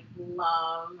Americans like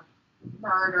love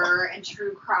murder and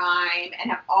true crime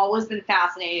and have always been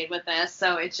fascinated with this.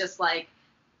 So it's just like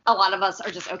a lot of us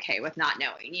are just okay with not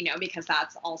knowing, you know, because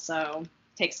that's also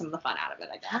takes some of the fun out of it,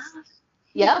 I guess.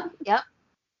 Yep, yep.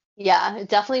 Yeah, it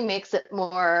definitely makes it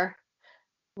more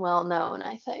well known,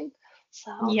 I think.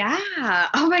 So, Yeah.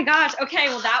 Oh my gosh. Okay.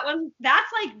 Well,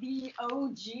 that's like the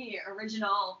OG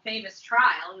original famous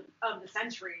trial of the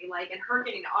century. Like, and her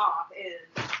getting off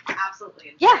is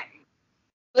absolutely yeah, insane.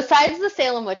 besides the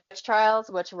Salem witch trials,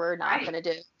 which we're not Right. going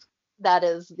to do, that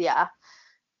is, yeah,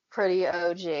 pretty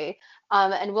OG.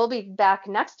 And we'll be back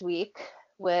next week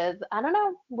with, I don't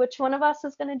know which one of us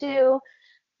is going to do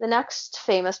the next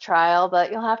famous trial,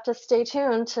 but you'll have to stay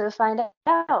tuned to find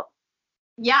out.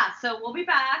 Yeah. So we'll be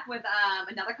back with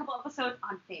another couple episodes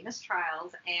on famous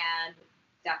trials, and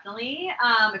definitely,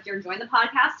 if you're enjoying the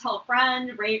podcast, tell a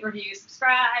friend, rate, review,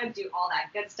 subscribe, do all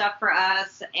that good stuff for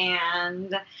us.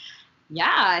 And yeah,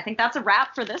 I think that's a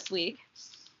wrap for this week.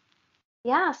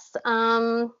 Yes,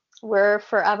 we're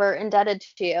forever indebted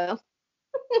to you.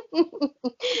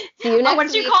 See you Oh, what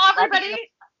next did you week. call Love everybody? you.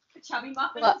 Chubby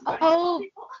muffins? Well, What did you call oh,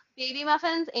 people? baby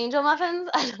muffins, angel muffins?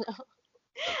 I don't know.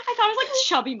 I thought it was like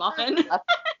chubby muffin.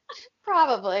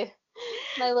 Probably.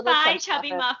 My little Bye, chubby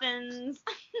chubby muffin. muffins.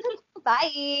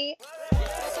 Bye.